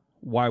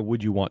why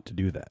would you want to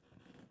do that?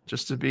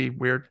 Just to be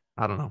weird.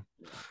 I don't know.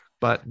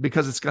 But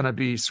because it's going to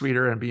be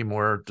sweeter and be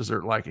more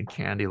dessert-like and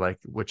candy-like,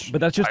 which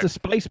But that's just a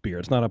spice beer.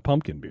 It's not a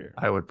pumpkin beer.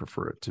 I would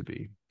prefer it to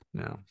be.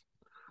 Yeah.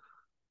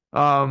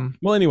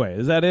 Well, anyway,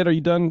 is that it? Are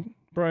you done,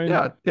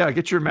 Brian? Yeah.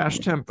 Get your mash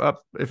temp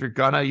up. If you're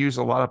gonna use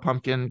a lot of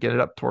pumpkin, get it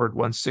up toward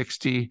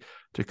 160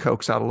 to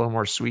coax out a little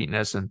more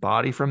sweetness and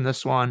body from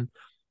this one.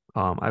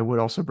 I would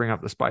also bring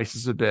up the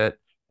spices a bit,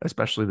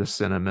 especially the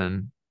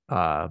cinnamon.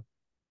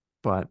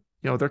 But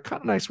they're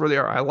kind of nice where they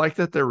are. I like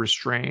that they're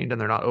restrained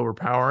and they're not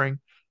overpowering,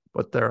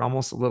 but they're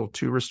almost a little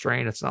too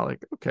restrained. It's not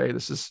like, okay,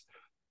 this has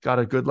got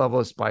a good level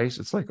of spice.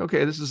 It's like,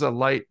 okay, this is a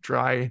light,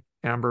 dry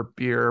amber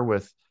beer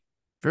with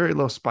very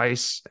low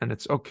spice, and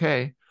it's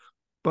okay.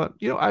 But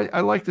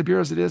I like the beer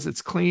as it is.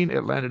 It's clean.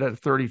 It landed at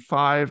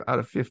 35 out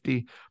of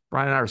 50.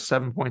 Brian and I are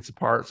 7 points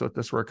apart. So if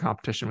this were a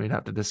competition, we'd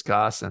have to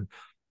discuss and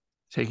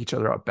take each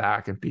other out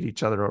back and beat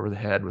each other over the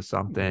head with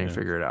something,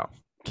 figure it out.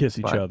 Kiss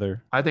each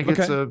other. I think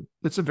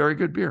it's a very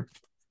good beer.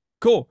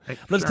 Cool.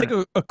 Let's take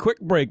a quick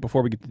break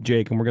before we get to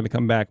Jake, and we're going to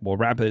come back. We'll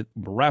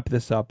wrap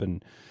this up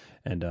and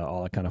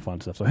all that kind of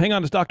fun stuff. So hang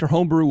on, it's Dr.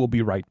 Homebrew. We'll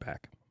be right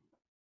back.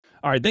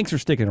 All right, thanks for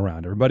sticking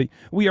around, everybody.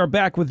 We are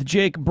back with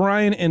Jake.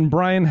 Brian and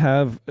Brian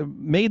have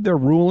made their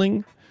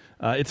ruling.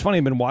 It's funny,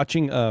 I've been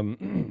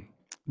watching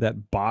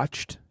that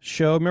Botched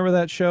show. Remember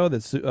that show?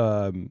 That's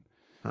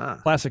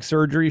plastic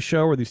surgery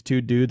show where these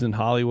two dudes in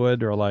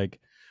Hollywood are like,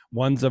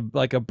 one's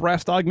like a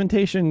breast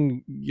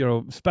augmentation,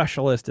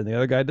 specialist, and the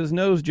other guy does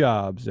nose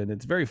jobs, and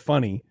it's very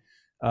funny.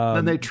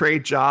 Then they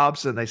trade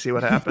jobs and they see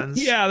what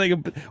happens. Yeah, they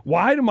go,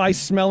 why am I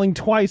smelling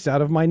twice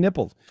out of my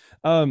nipples?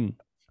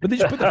 But they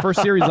just put the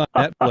first series on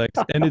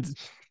Netflix, and it's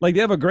like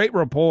they have a great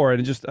rapport, and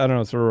it just, I don't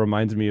know, it sort of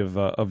reminds me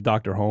of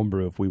Dr.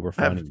 Homebrew if we were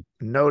funny. I have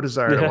no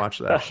desire to watch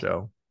that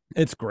show.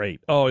 It's great.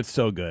 Oh, it's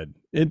so good.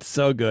 It's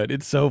so good.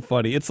 It's so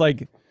funny. It's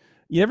like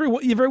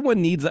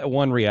everyone needs that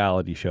one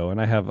reality show, and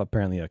I have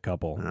apparently a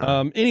couple.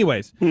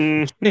 Anyways,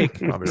 Jake,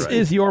 this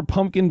is your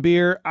pumpkin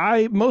beer.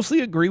 I mostly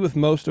agree with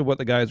most of what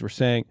the guys were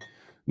saying.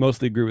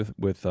 Mostly agree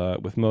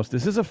with most.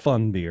 This is a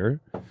fun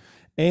beer.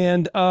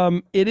 And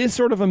it is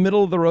sort of a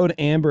middle of the road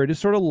amber. It is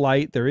sort of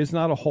light. There is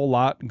not a whole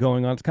lot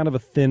going on. It's kind of a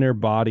thinner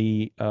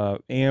body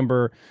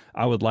amber.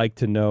 I would like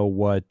to know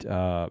what,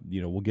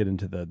 we'll get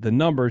into the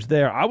numbers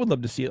there. I would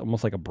love to see it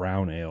almost like a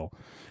brown ale,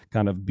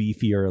 kind of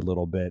beefier a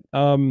little bit.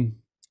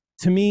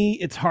 To me,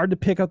 it's hard to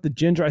pick out the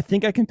ginger. I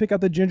think I can pick out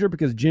the ginger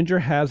because ginger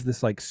has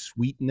this like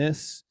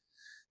sweetness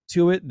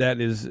to it that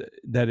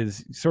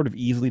is sort of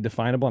easily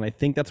definable. And I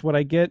think that's what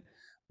I get.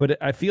 But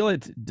I feel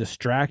it's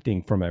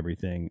distracting from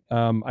everything.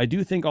 I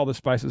do think all the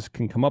spices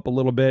can come up a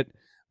little bit,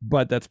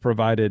 but that's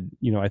provided,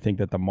 I think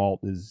that the malt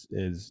is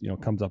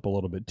comes up a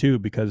little bit too,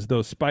 because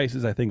those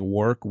spices I think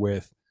work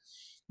with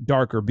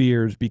darker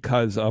beers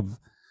because of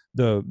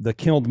the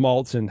kilned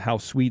malts and how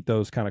sweet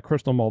those kind of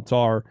crystal malts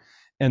are,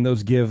 and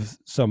those give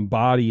some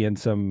body and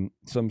some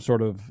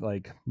sort of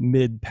like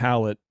mid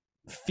palate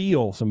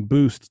feel, some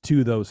boost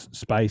to those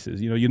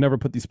spices. You never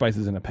put these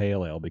spices in a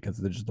pale ale because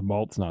the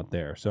malt's not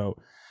there. So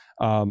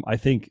I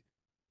think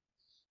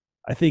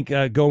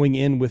going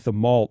in with the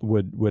malt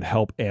would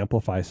help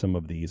amplify some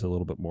of these a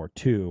little bit more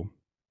too.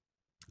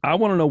 I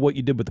want to know what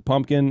you did with the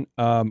pumpkin.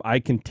 I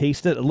can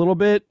taste it a little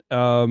bit.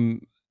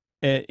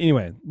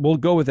 Anyway, we'll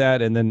go with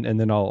that, and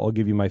then I'll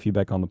give you my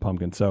feedback on the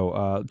pumpkin.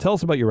 So tell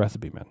us about your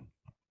recipe, man.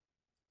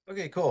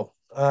 Okay, cool.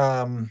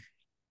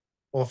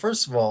 Well,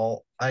 first of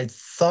all, I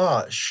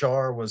thought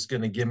Shar was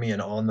going to give me an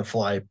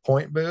on-the-fly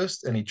point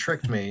boost, and he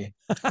tricked me,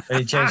 and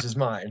he changed his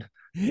mind.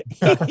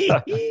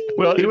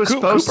 Well, he was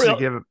supposed to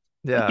give it.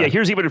 Yeah.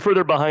 Here's even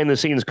further behind the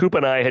scenes. Coop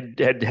and I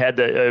had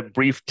a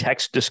brief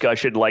text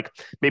discussion, like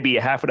maybe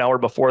a half an hour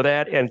before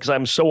that, and because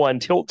I'm so on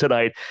tilt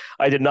tonight,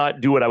 I did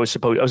not do what I was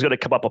supposed. I was going to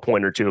come up a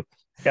point or two,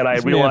 and I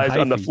realized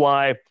on the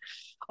fly,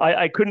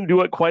 I couldn't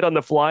do it quite on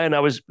the fly, and I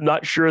was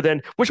not sure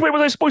then which way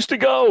was I supposed to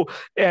go,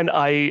 and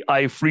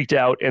I freaked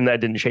out, and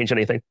that didn't change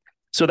anything.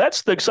 So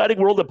that's the exciting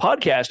world of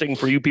podcasting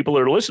for you people that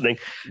are listening.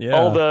 Yeah.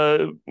 All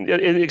the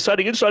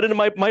exciting insight into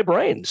my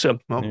brain. So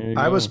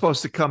I was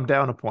supposed to come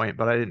down a point,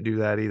 but I didn't do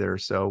that either.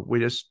 So we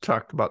just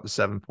talked about the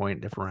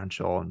 7-point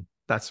differential, and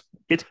that's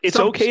it's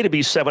okay to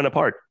be 7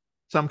 apart.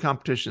 Some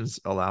competitions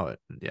allow it.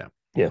 Yeah.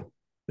 Yeah.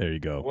 There you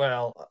go.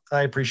 Well,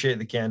 I appreciate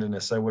the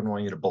candidness. I wouldn't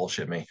want you to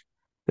bullshit me.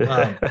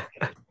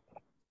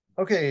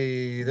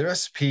 Okay, the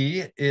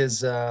recipe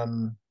is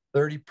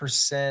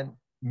 30%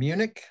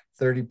 Munich,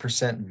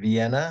 30%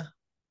 Vienna,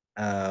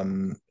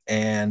 and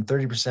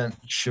 30%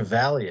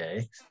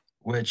 Chevalier,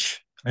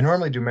 which I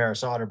normally do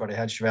Maris Otter, but I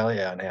had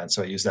Chevalier on hand,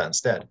 so I used that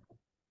instead.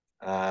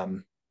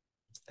 And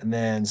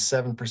then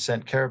 7%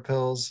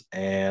 Carapils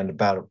and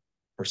about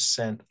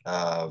 1%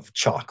 of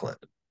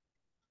chocolate,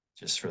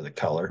 just for the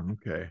color.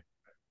 Okay.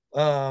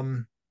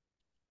 An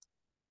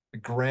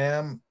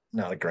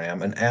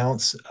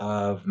ounce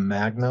of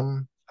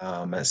Magnum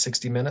at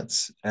 60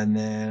 minutes, and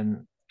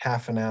then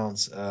half an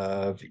ounce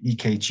of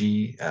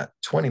EKG at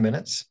 20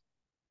 minutes.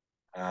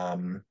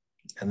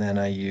 And then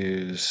I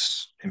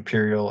use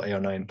Imperial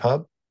AO9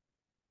 Pub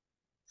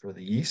for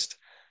the yeast.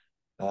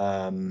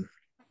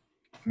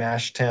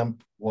 Mash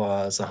temp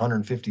was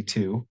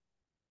 152.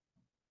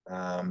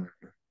 And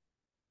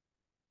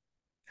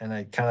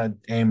I kind of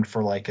aimed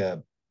for like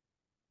a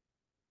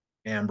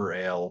amber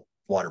ale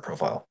water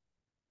profile.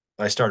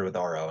 I started with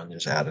RO and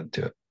just added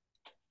to it.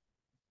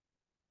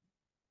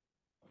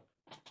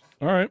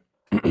 All right.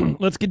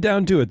 Let's get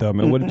down to it, though,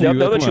 man. What did you?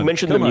 Now that you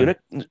mentioned the Munich,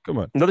 come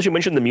on. Now that you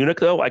mentioned the Munich,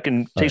 though, I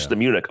can taste the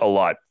Munich a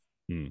lot.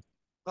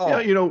 Yeah,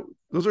 you know,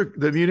 those are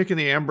the Munich and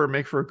the amber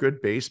make for a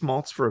good base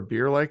malts for a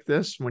beer like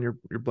this when you're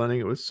blending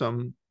it with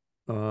some,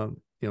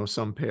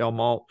 some pale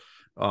malt.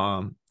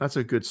 That's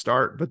a good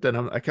start. But then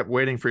I kept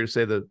waiting for you to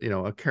say that,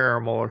 a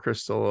caramel or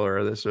crystal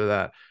or this or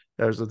that.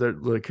 There's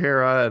the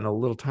cara and a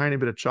little tiny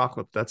bit of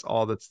chocolate. That's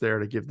all that's there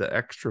to give the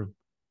extra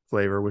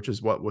flavor, which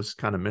is what was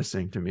kind of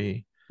missing to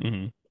me.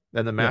 Mm-hmm.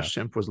 And the mash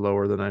temp was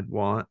lower than I'd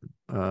want.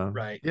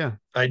 Right. Yeah.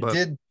 I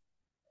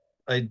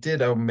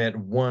did omit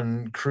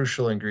one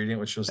crucial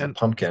ingredient, which was the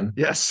pumpkin.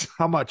 Yes.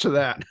 How much of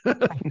that?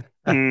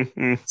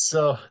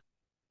 So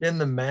in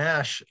the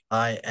mash,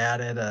 I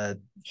added a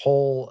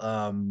whole,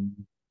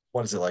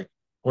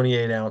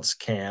 28-ounce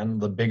can,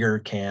 the bigger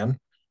can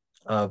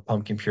of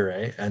pumpkin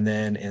puree. And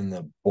then in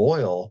the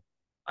boil,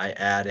 I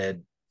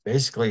added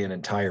basically an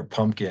entire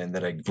pumpkin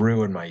that I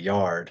grew in my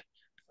yard.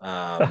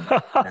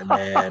 And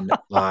then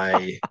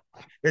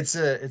it's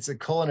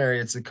called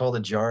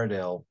a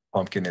Jarradale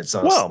pumpkin. It's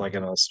like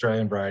an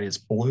Australian variety. It's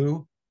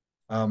blue.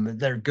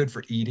 They're good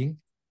for eating.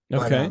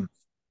 Okay.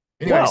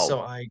 But, anyway, so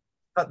I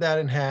cut that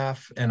in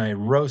half and I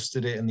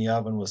roasted it in the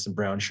oven with some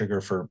brown sugar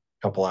for a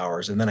couple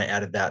hours, and then I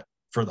added that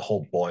for the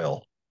whole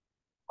boil.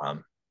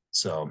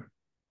 So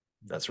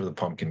that's where the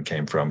pumpkin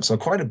came from. So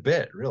quite a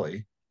bit,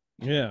 really.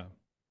 Yeah.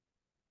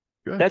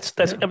 Good. That's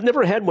I've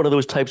never had one of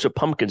those types of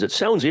pumpkins. It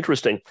sounds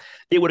interesting.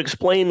 It would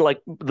explain like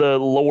the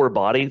lower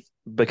body,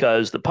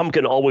 because the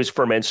pumpkin always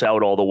ferments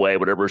out all the way,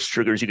 whatever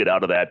sugars you get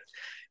out of that.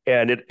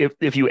 And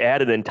if you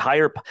add an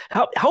entire,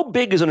 how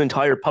big is an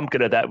entire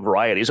pumpkin of that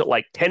variety? Is it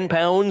like 10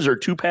 pounds or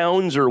 2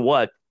 pounds or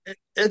what?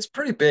 It's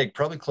pretty big,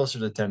 probably closer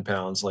to 10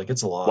 pounds. Like,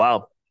 it's a lot.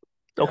 Wow.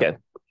 Okay. Yeah.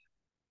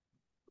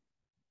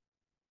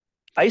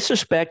 I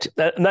suspect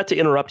that, not to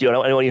interrupt you, I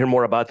want to hear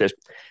more about this.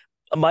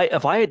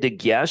 If I had to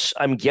guess,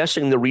 I'm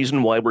guessing the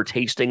reason why we're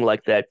tasting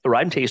like that, or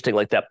I'm tasting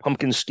like that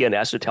pumpkin skin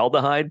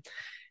acetaldehyde,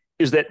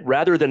 is that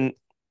rather than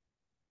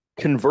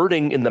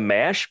converting in the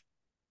mash,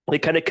 they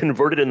kind of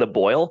converted in the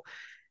boil,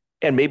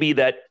 and maybe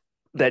that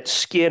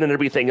skin and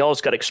everything else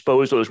got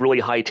exposed to those really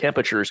high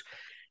temperatures,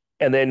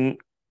 and then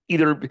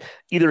either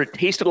it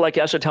tasted like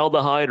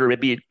acetaldehyde, or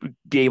maybe it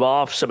gave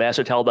off some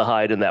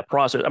acetaldehyde in that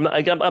process. I'm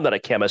not a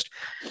chemist.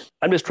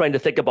 I'm just trying to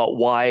think about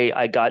why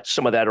I got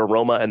some of that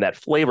aroma and that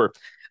flavor.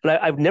 And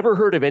I've never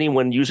heard of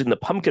anyone using the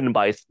pumpkin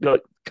by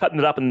cutting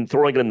it up and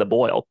throwing it in the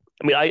boil.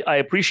 I mean, I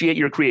appreciate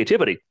your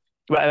creativity,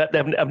 but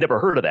I've never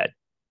heard of that.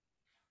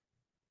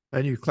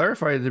 And you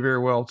clarified the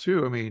beer well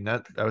too. I mean, I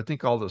would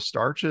think all the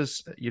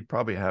starches, you'd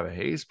probably have a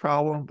haze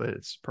problem, but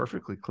it's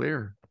perfectly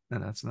clear,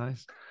 and that's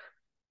nice.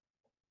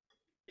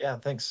 Yeah,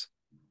 thanks.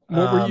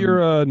 What were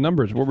your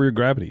numbers? What were your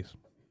gravities?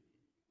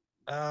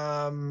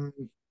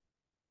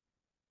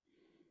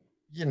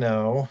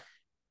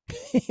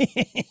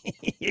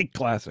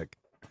 Classic.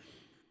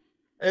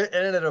 It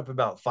ended up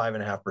about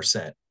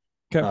 5.5%.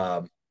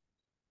 Okay.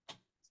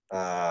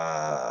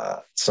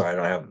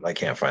 Sorry, I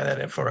can't find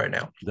that info right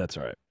now. That's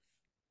all right.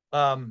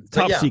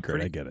 Top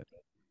secret. I get it.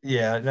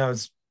 Yeah, no,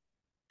 it's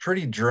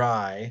pretty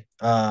dry.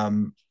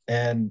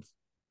 And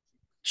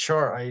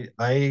sure,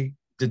 I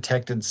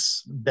detected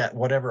that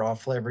whatever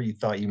off flavor you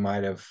thought you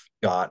might have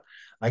got,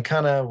 I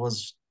kind of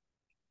was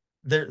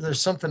there's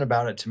something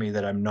about it to me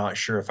that I'm not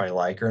sure if I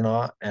like or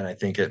not, and I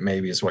think it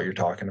maybe is what you're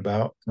talking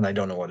about, and I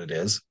don't know what it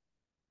is.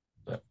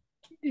 But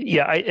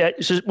yeah,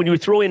 so when you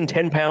throw in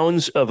 10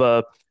 pounds of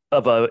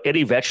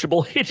any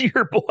vegetable into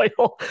your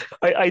boil,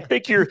 I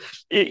think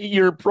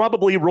you're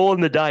probably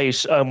rolling the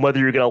dice whether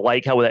you're going to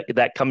like how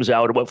that comes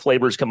out or what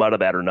flavors come out of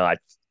that or not.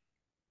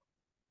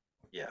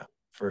 Yeah,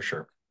 for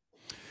sure.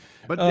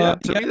 But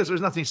to me, there's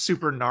nothing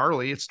super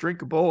gnarly. It's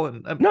drinkable,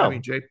 and I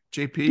mean,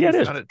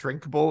 JP found it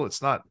drinkable.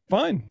 It's not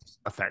fine,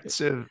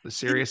 offensive,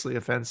 seriously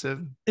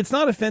offensive. It's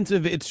not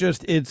offensive. It's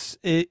just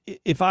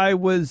if I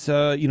was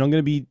going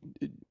to be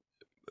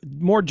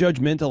more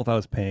judgmental if I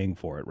was paying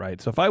for it,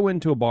 right? So if I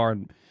went to a bar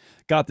and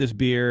got this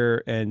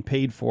beer and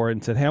paid for it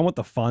and said, "Hey, I want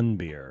the fun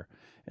beer,"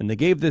 and they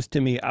gave this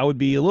to me, I would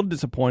be a little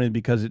disappointed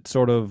because it's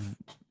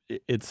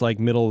like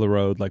middle of the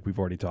road, like we've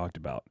already talked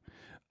about.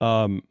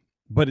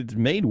 But it's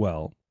made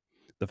well.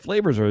 The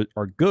flavors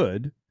are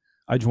good.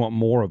 I just want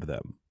more of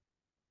them.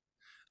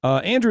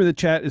 Andrew in the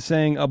chat is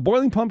saying,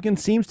 boiling pumpkin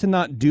seems to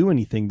not do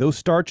anything. Those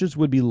starches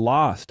would be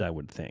lost, I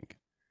would think.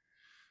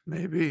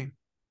 Maybe.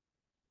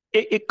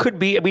 It could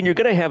be. I mean, you're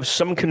going to have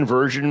some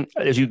conversion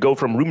as you go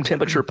from room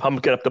temperature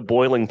pumpkin up to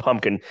boiling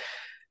pumpkin.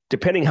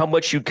 depending how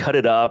much you cut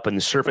it up and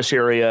the surface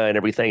area and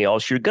everything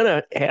else, you're going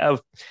to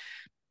have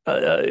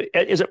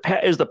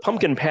as the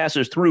pumpkin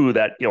passes through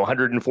that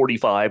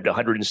 145 to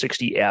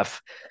 160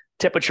 F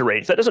temperature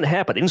range. That doesn't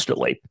happen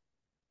instantly.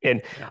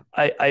 And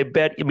I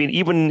bet, I mean,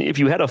 even if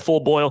you had a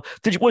full boil,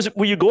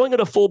 were you going at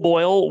a full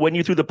boil when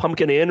you threw the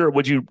pumpkin in, or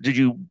did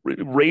you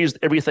raise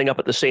everything up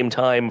at the same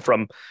time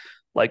from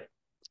like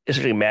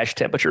essentially mash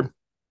temperature?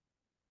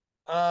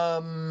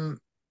 I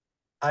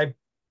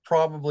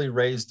probably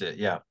raised it.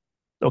 Yeah.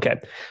 Okay.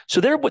 So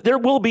there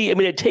will be, I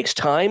mean, it takes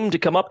time to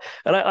come up.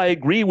 And I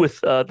agree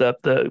with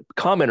the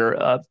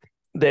commenter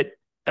that,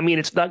 I mean,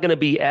 it's not going to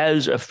be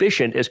as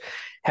efficient as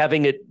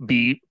having it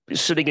be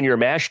sitting in your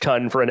mash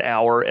tun for an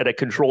hour at a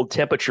controlled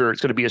temperature.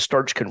 It's going to be a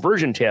starch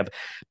conversion temp,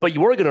 but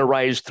you are going to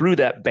rise through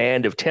that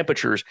band of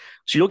temperatures.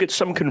 So you'll get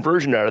some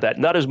conversion out of that,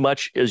 not as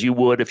much as you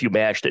would if you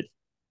mashed it.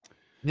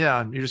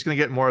 Yeah, you're just going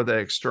to get more of the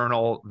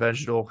external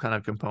vegetal kind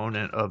of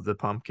component of the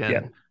pumpkin.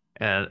 Yeah.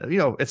 And,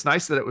 it's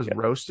nice that it was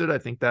roasted. I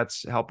think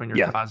that's helping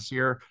your cause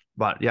here.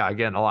 But yeah,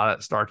 again, a lot of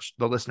that starch,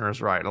 the listener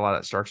is right. A lot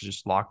of that starch is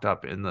just locked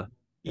up in the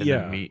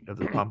meat of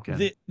the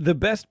pumpkin. The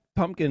best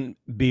pumpkin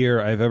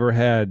beer I've ever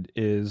had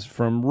is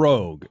from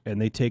Rogue,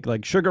 and they take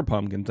like sugar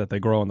pumpkins that they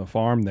grow on the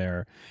farm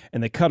there,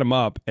 and they cut them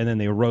up, and then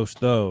they roast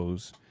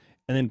those,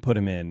 and then put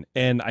them in.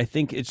 And I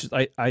think it's just,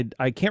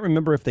 I can't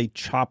remember if they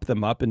chop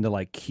them up into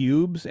like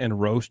cubes and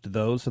roast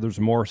those, so there's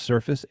more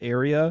surface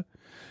area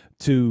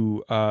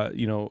to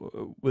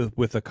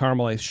with the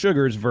caramelized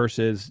sugars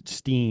versus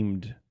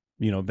steamed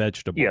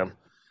vegetable. Yeah.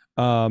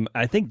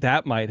 I think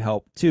that might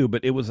help too,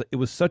 but it was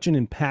such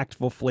an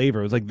impactful flavor.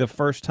 It was like the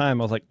first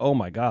time I was like, oh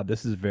my God,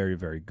 this is very,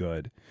 very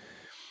good.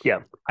 Yeah.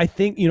 I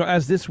think,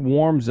 as this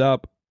warms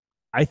up,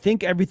 I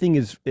think everything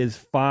is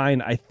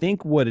fine. I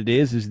think what it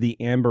is the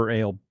amber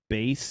ale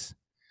base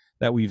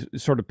that we've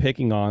sort of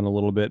picking on a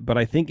little bit. But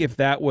I think if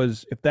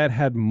that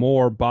had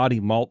more body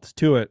malts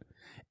to it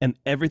and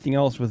everything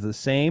else was the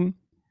same,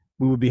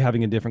 we would be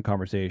having a different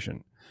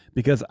conversation,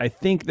 because I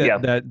think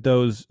that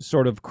those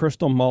sort of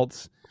crystal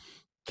malts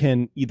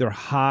can either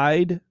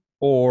hide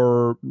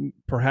or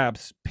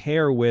perhaps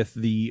pair with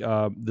the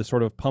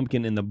sort of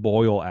pumpkin in the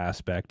boil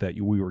aspect that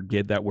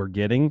we're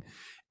getting,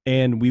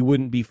 and we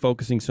wouldn't be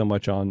focusing so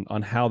much on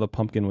how the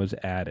pumpkin was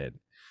added.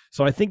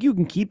 So I think you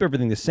can keep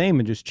everything the same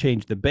and just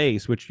change the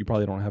base, which you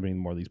probably don't have any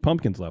more of these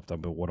pumpkins left,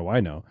 but what do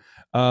I know?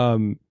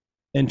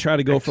 And try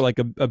to go for like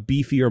a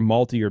beefier,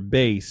 maltier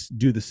base,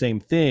 do the same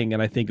thing,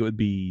 and I think it would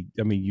be,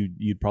 I mean,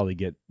 you'd probably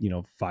get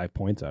 5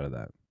 points out of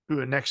that.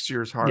 Do it next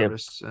year's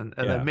harvest, and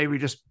then maybe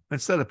just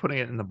instead of putting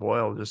it in the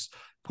boil, just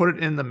put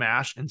it in the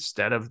mash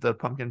instead of the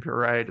pumpkin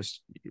puree.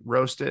 Just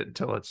roast it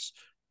until it's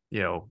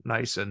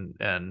nice and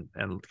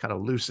kind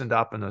of loosened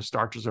up, and the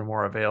starches are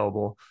more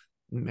available.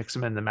 Mix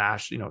them in the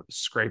mash.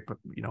 Scrape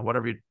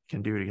whatever you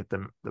can do to get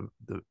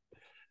the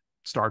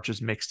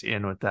starches mixed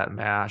in with that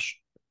mash.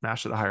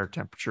 Mash at a higher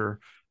temperature,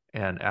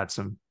 and add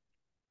some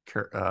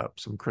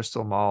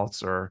crystal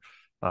malts or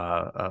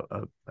a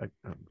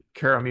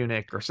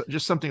caramunic or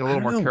just something a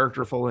little more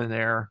characterful in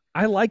there.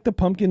 I like the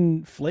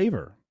pumpkin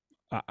flavor.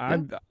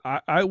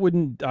 I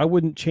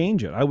wouldn't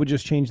change it. I would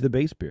just change the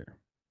base beer.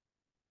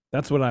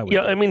 That's what I would.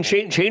 Yeah, do. I mean,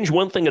 change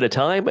one thing at a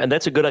time, and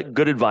that's a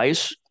good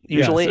advice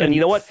usually. Yes, and you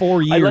know what?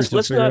 4 years.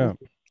 Let's not.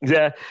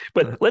 Yeah,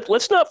 but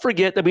let's not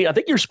forget. I mean, I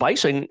think your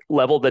spicing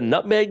level, the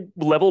nutmeg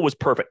level, was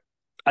perfect.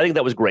 I think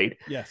that was great.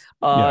 Yes.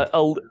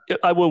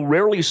 I will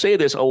rarely say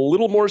this. A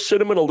little more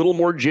cinnamon, a little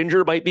more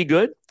ginger might be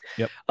good.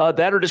 Yep.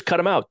 That or just cut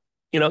them out.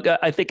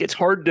 I think it's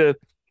hard to,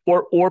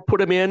 or put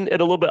them in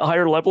at a little bit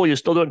higher level. You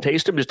still don't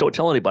taste them. Just don't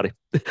tell anybody.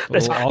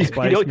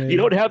 You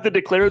don't have to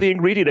declare the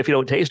ingredient if you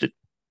don't taste it.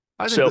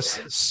 I think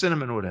the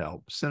cinnamon would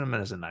help. Cinnamon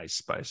is a nice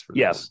spice for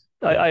this.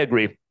 I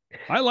agree.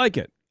 I like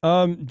it.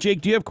 Jake,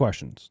 do you have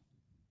questions?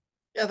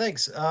 Yeah,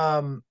 thanks.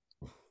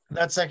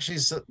 That's actually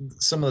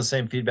some of the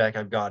same feedback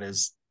I've got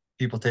is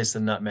people taste the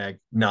nutmeg,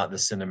 not the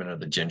cinnamon or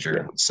the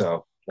ginger. Yeah.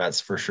 So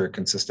that's for sure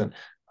consistent.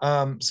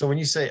 So when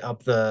you say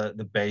up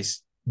the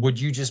base, would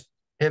you just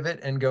pivot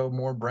and go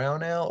more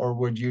brown ale, or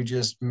would you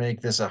just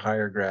make this a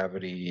higher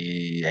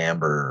gravity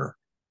amber?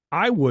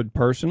 I would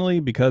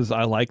personally, because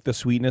I like the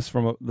sweetness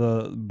from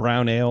the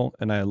brown ale,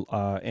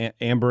 and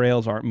amber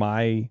ales aren't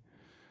my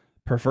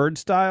preferred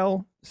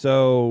style.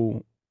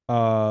 So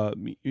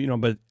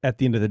but at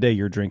the end of the day,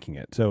 you're drinking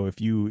it. So if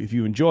you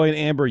enjoy an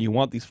amber, you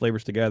want these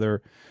flavors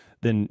together,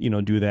 then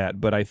do that.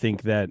 But I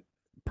think that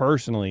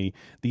personally,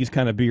 these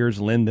kind of beers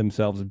lend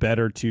themselves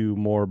better to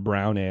more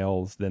brown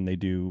ales than they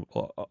do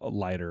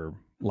lighter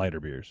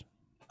beers.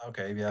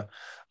 Okay, yeah.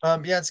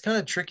 It's kind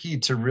of tricky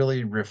to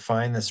really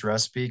refine this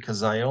recipe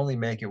because I only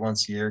make it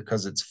once a year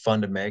because it's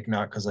fun to make,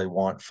 not because I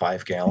want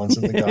 5 gallons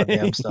of the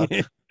goddamn stuff.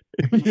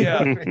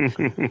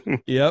 Yeah.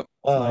 Yep.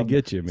 I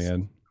get you,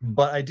 man.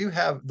 But I do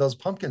have those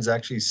pumpkins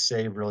actually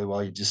save really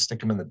well. You just stick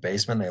them in the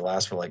basement. They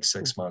last for like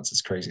 6 months.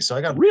 It's crazy. So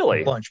I got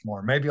a bunch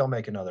more. Maybe I'll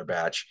make another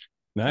batch.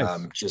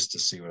 Nice. Just to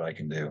see what I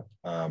can do.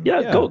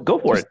 Go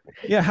for it.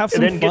 Yeah, have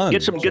some and then fun.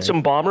 Get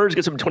some bombers,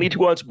 get some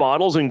 22-ounce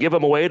bottles, and give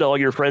them away to all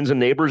your friends and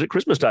neighbors at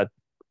Christmas time.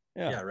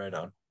 Yeah, right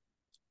on.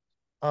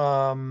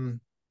 Okay,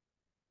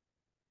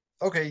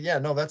 yeah,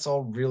 no, that's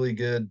all really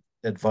good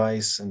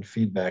advice and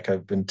feedback.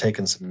 I've been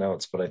taking some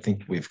notes, but I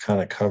think we've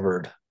kind of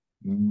covered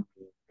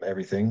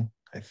everything,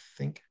 I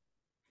think.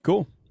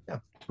 Cool. Yeah.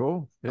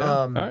 Cool. Yeah.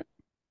 All right.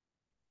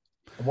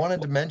 I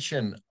wanted to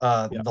mention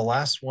the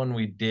last one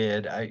we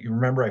did. You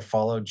remember I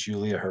followed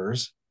Julia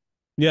Hers,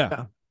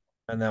 Yeah.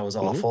 and that was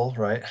awful,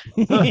 right?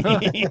 How do you,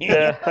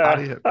 how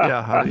do you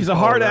He's a follow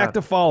hard that? act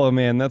to follow,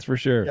 man. That's for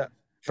sure. Yeah,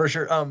 for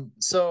sure.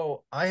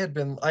 So I had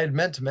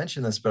meant to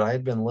mention this, but I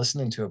had been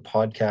listening to a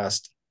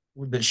podcast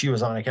that she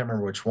was on. I can't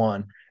remember which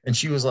one. And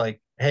she was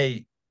like,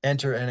 "Hey,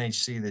 enter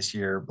NHC this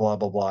year, blah,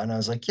 blah, blah." And I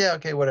was like, "Yeah,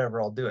 okay,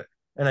 whatever, I'll do it."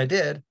 And I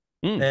did.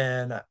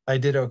 And I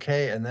did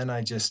okay. And then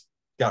I just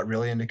got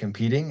really into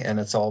competing, and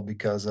it's all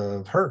because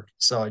of her.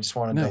 So I just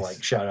wanted to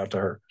like shout out to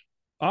her.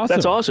 Awesome.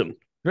 That's awesome.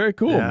 Very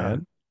cool,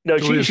 man. No,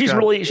 she's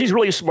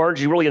really smart.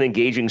 She's really an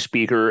engaging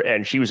speaker,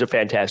 and she was a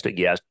fantastic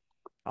guest.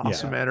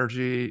 Awesome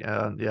energy.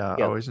 I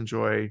always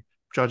enjoy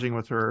judging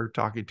with her,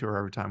 talking to her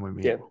every time we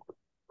meet.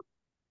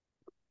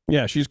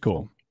 Yeah, she's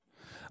cool.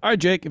 All right,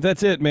 Jake, if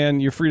that's it, man,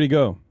 you're free to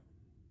go.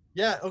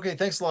 Yeah, okay,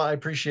 thanks a lot. I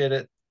appreciate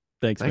it.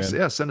 Thanks, man.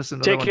 Yeah, send us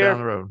another one down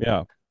the road.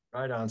 Yeah.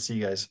 Right on. See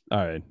you guys.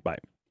 All right, bye.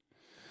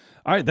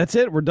 All right, that's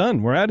it. We're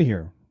done. We're out of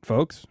here,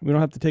 folks. We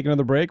don't have to take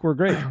another break. We're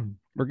great.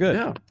 We're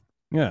good.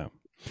 Yeah.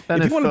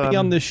 And if you want to be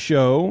on this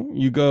show,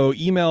 you go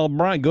email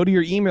Brian, go to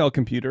your email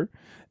computer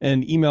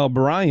and email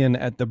Brian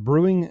at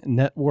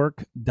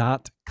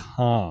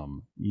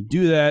thebrewingnetwork.com. You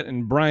do that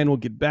and Brian will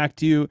get back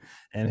to you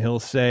and he'll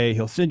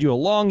send you a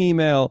long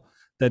email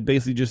that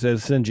basically just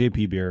says send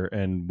JP beer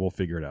and we'll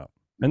figure it out.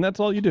 And that's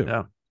all you do.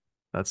 Yeah.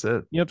 That's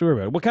it. You have to worry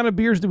about it. What kind of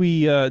beers do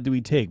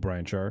we take,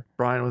 Brian Shar?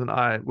 Brian with an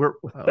I. We're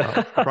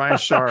Brian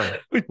Shar.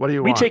 What do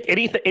you want? We take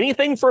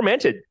anything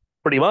fermented.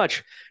 Pretty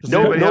much.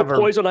 No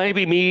poison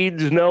ivy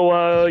meads.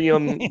 No,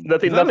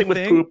 nothing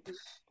with poop.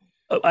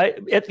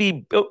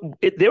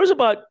 There was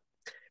about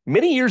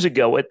many years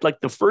ago at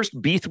like the first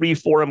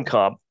B3 Forum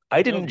Comp.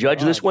 I didn't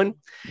judge this one.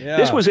 Yeah.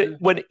 This was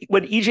when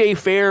EJ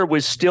Fair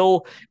was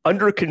still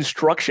under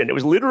construction. It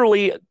was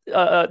literally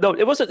no,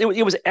 it wasn't.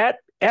 It was at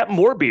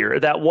More Beer,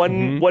 that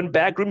one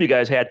back room you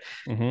guys had,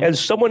 and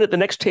someone at the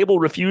next table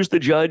refused to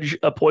judge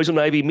a poison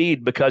ivy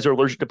mead because they're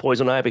allergic to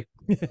poison ivy.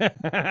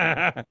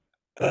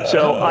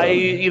 So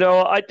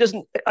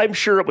I'm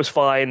sure it was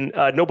fine.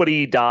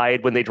 Nobody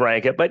died when they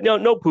drank it, but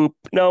no poop,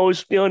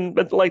 nothing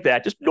like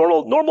that. Just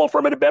normal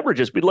fermented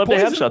beverages. We'd love to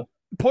have some.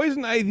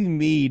 Poison ivy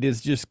mead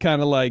is just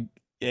kind of like,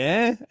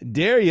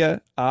 dare ya?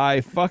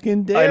 I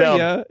fucking dare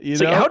ya. You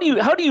know? How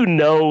do you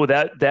know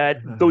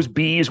that those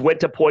bees went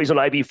to poison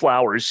ivy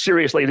flowers?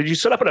 Seriously, did you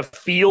set up in a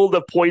field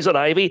of poison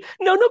ivy?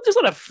 No, there's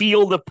not a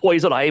field of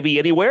poison ivy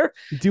anywhere.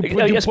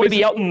 I guess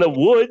maybe out in the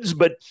woods,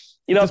 but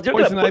if they're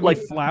poison gonna put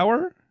ivy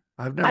flower.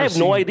 I have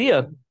no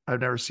idea. I've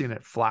never seen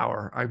it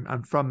flower.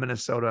 I'm from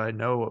Minnesota. I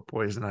know what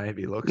poison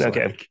ivy looks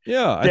like.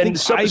 Yeah, I think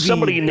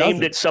somebody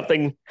named it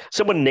something.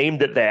 Someone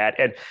named it that.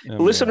 And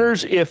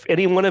listeners, if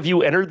any one of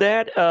you entered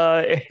that,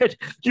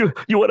 you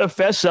want to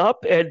fess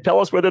up and tell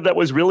us whether that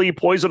was really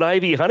poison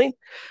ivy honey,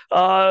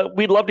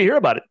 we'd love to hear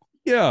about it.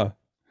 Yeah,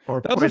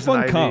 or that's a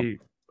fun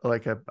comp,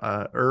 like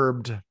a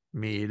herbed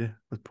mead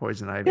with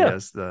poison ivy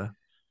as the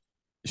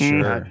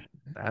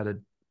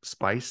added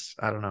spice.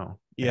 I don't know.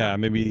 Yeah,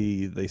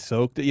 maybe they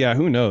soaked it. Yeah,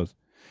 who knows?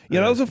 Yeah,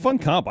 that was a fun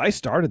comp. I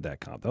started that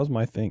comp. That was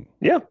my thing.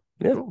 Yeah.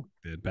 Cool.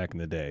 Back in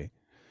the day.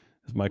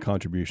 That's my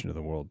contribution to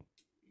the world.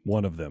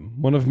 One of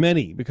them. One of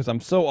many, because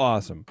I'm so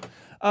awesome.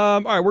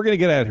 All right, we're going to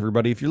get at it,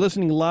 everybody. If you're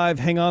listening live,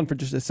 hang on for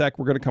just a sec.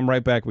 We're going to come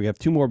right back. We have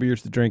 2 more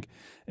beers to drink,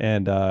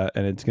 and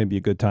it's going to be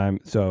a good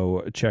time,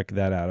 so check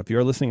that out. If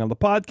you're listening on the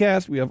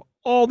podcast, we have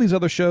all these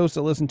other shows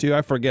to listen to.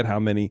 I forget how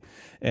many.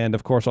 And,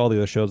 of course, all the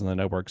other shows on the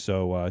network,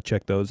 so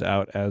check those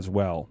out as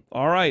well.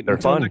 All right, they're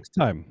until fun. Next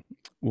time,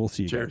 we'll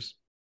see you. Cheers. Guys.